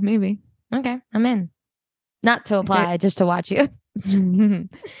don't know, maybe. Okay, I'm in. Not to apply, just to watch you.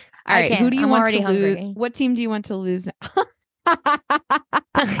 All right, who do you want to lose? What team do you want to lose now?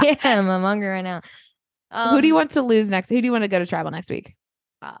 I am. I'm hungry right now. Who do you want to lose next? Who do you want to go to tribal next week?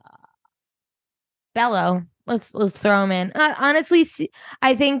 Bello. Let's throw him in. Honestly,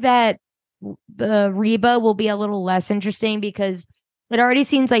 I think that the Reba will be a little less interesting because it already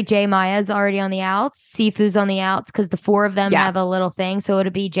seems like J Maya's already on the outs. Sifu's on the outs because the 4 of them have a little thing. So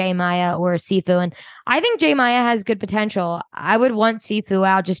it'll be J Maya or Sifu. And I think J Maya has good potential. I would want Sifu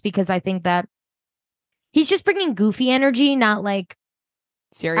out just because I think that he's just bringing goofy energy, not like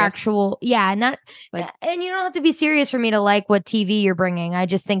serious. Actual. Yeah. Not like, and you don't have to be serious for me to like what TV you're bringing. I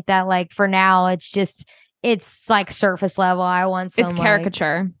just think that like for now, it's like surface level. I want some. It's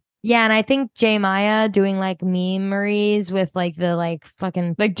caricature. Like, yeah, and I think J Maya doing like memeries with like the like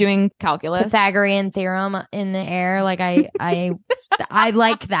fucking like doing calculus Pythagorean theorem in the air. Like I I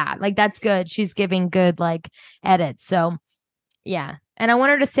like that. Like that's good. She's giving good like edits. So yeah. And I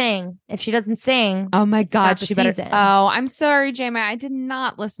want her to sing. If she doesn't sing, oh my God, she better. Oh, I'm sorry, J Maya. I did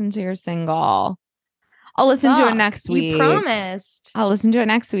not listen to your single. I'll listen to it next week. You promised. I'll listen to it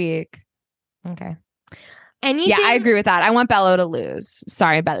next week. Okay. Yeah, I agree with that. I want Bello to lose.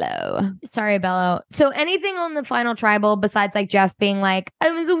 Sorry, Bello. So anything on the final tribal besides like Jeff being like,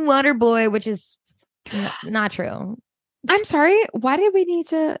 I was a water boy, which is not true. I'm sorry. Why did we need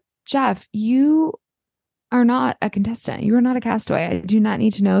to? Jeff, you are not a contestant. You are not a castaway. I do not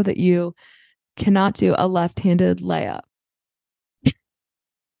need to know that you cannot do a left-handed layup. Is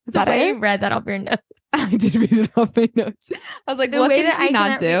that it? You read that off your notes. I did read it off my notes. I was like, the what way can that I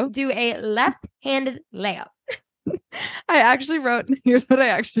not do a left-handed layup. I actually wrote, here's what I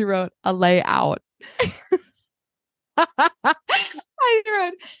actually wrote, a layout. I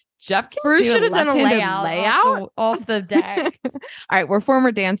wrote, Jeff can Bruce do should have done a left-handed layout off the deck. All right, we're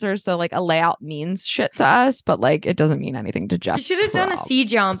former dancers, so like a layout means shit to us, but like it doesn't mean anything to Jeff. You should have done a sea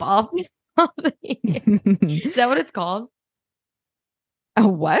jump off. Is that what it's called? A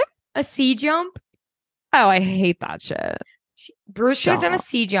what? A sea jump? Oh, I hate that shit. Bruce should have done a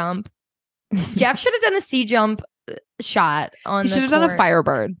sea jump. Jeff should have done a sea jump shot on. You should have done a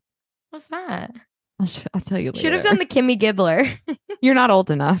Firebird. What's that? I'll tell you later. Should have done the Kimmy Gibbler. You're not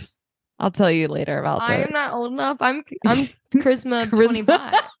old enough. I'll tell you later about that. I'm not old enough. I'm Charisma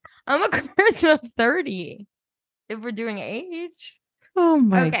 25. I'm a Charisma 30. If we're doing age. Oh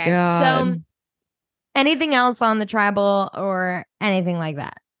my God. So anything else on the tribal or anything like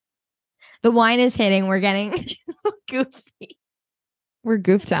that? The wine is hitting. We're getting goofy. We're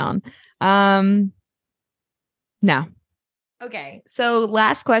goof town. No. Okay. So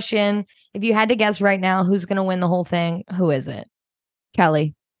last question. If you had to guess right now who's going to win the whole thing, who is it?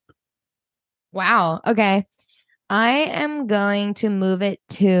 Kelly. Wow. Okay. I am going to move it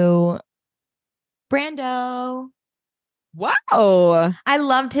to Brando. Wow. I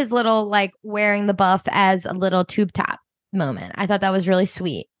loved his little like wearing the buff as a little tube top moment. I thought that was really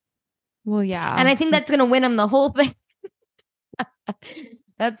sweet. Well, yeah. And I think that's going to win him the whole thing.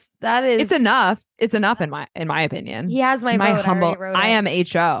 That is. It's enough. It's enough in my opinion. He has my vote. I am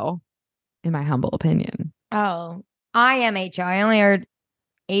HO in my humble opinion. Oh, I am HO. I only heard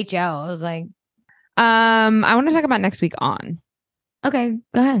HO. I was like, I want to talk about next week on. Okay,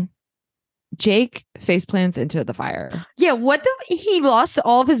 go ahead. Jake face plants into the fire. Yeah, he lost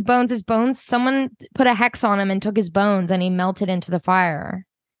all of his bones. Someone put a hex on him and took his bones and he melted into the fire.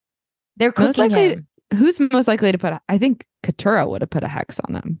 They're cooking him. Who's most likely to put I think Katurah would have put a hex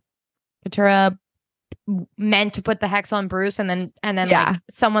on him. Katurah meant to put the hex on Bruce and then like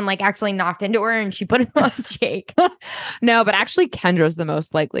someone like actually knocked into her and she put it on Jake. No, but actually Kendra's the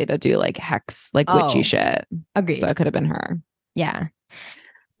most likely to do like hex, like witchy shit. Agreed. So it could have been her. Yeah.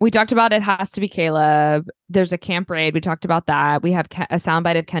 We talked about it has to be Caleb. There's a camp raid. We talked about that. We have a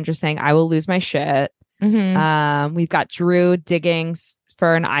soundbite of Kendra saying, I will lose my shit. Mm-hmm. We've got Drew digging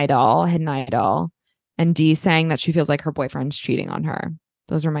for an idol, hidden idol. And Dee saying that she feels like her boyfriend's cheating on her.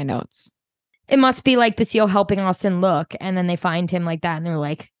 Those are my notes. It must be like Basile helping Austin look. And then they find him like that. And they're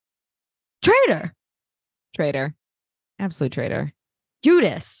like, traitor. Traitor. Absolute traitor.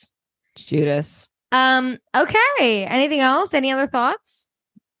 Judas. Okay. Anything else? Any other thoughts?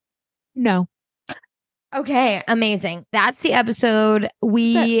 No. Okay. Amazing. That's the episode.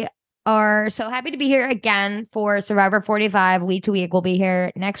 We are so happy to be here again for Survivor 45 week to week. We'll be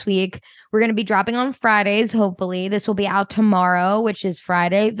here next week. We're going to be dropping on Fridays. Hopefully this will be out tomorrow, which is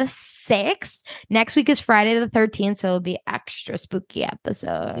Friday the 6th. Next week is Friday the 13th. So it'll be extra spooky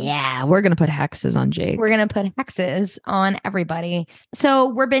episode. Yeah. We're going to put hexes on Jake. We're going to put hexes on everybody.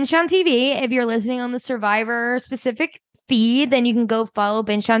 So we're Binge on TV. If you're listening on the Survivor specific feed, then you can go follow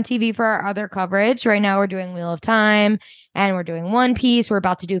Binge on TV for our other coverage. Right now we're doing Wheel of Time and we're doing One Piece. We're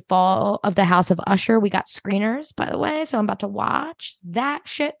about to do Fall of the House of Usher. We got screeners, by the way, so I'm about to watch that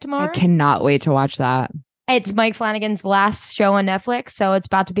shit tomorrow. I cannot wait to watch that. It's Mike Flanagan's last show on Netflix, so it's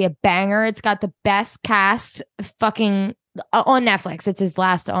about to be a banger. It's got the best cast fucking on Netflix. It's his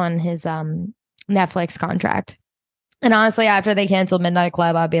last on his Netflix contract. And honestly, after they canceled Midnight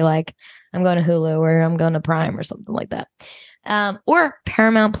Club, I'd be like, I'm going to Hulu or I'm going to Prime or something like that. Or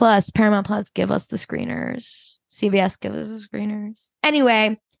Paramount Plus. Paramount Plus, give us the screeners. CBS, give us the screeners.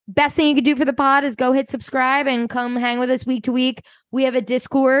 Anyway, best thing you could do for the pod is go hit subscribe and come hang with us week to week. We have a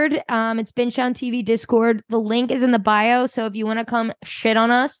Discord. It's Binge on TV Discord. The link is in the bio. So if you want to come shit on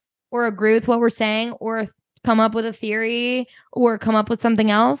us or agree with what we're saying or come up with a theory or come up with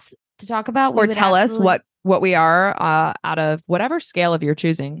something else to talk about. Or tell us what we are out of whatever scale of your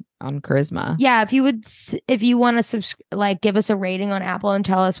choosing on charisma. Yeah, if you want to give us a rating on Apple and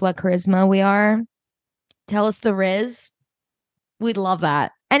tell us what charisma we are, tell us the Riz. We'd love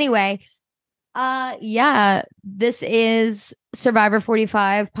that. Anyway, this is Survivor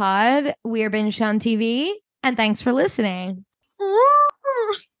 45 pod. We are Binge on TV, and thanks for listening.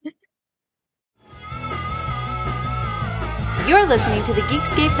 You're listening to the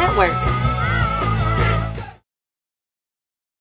Geekscape Network.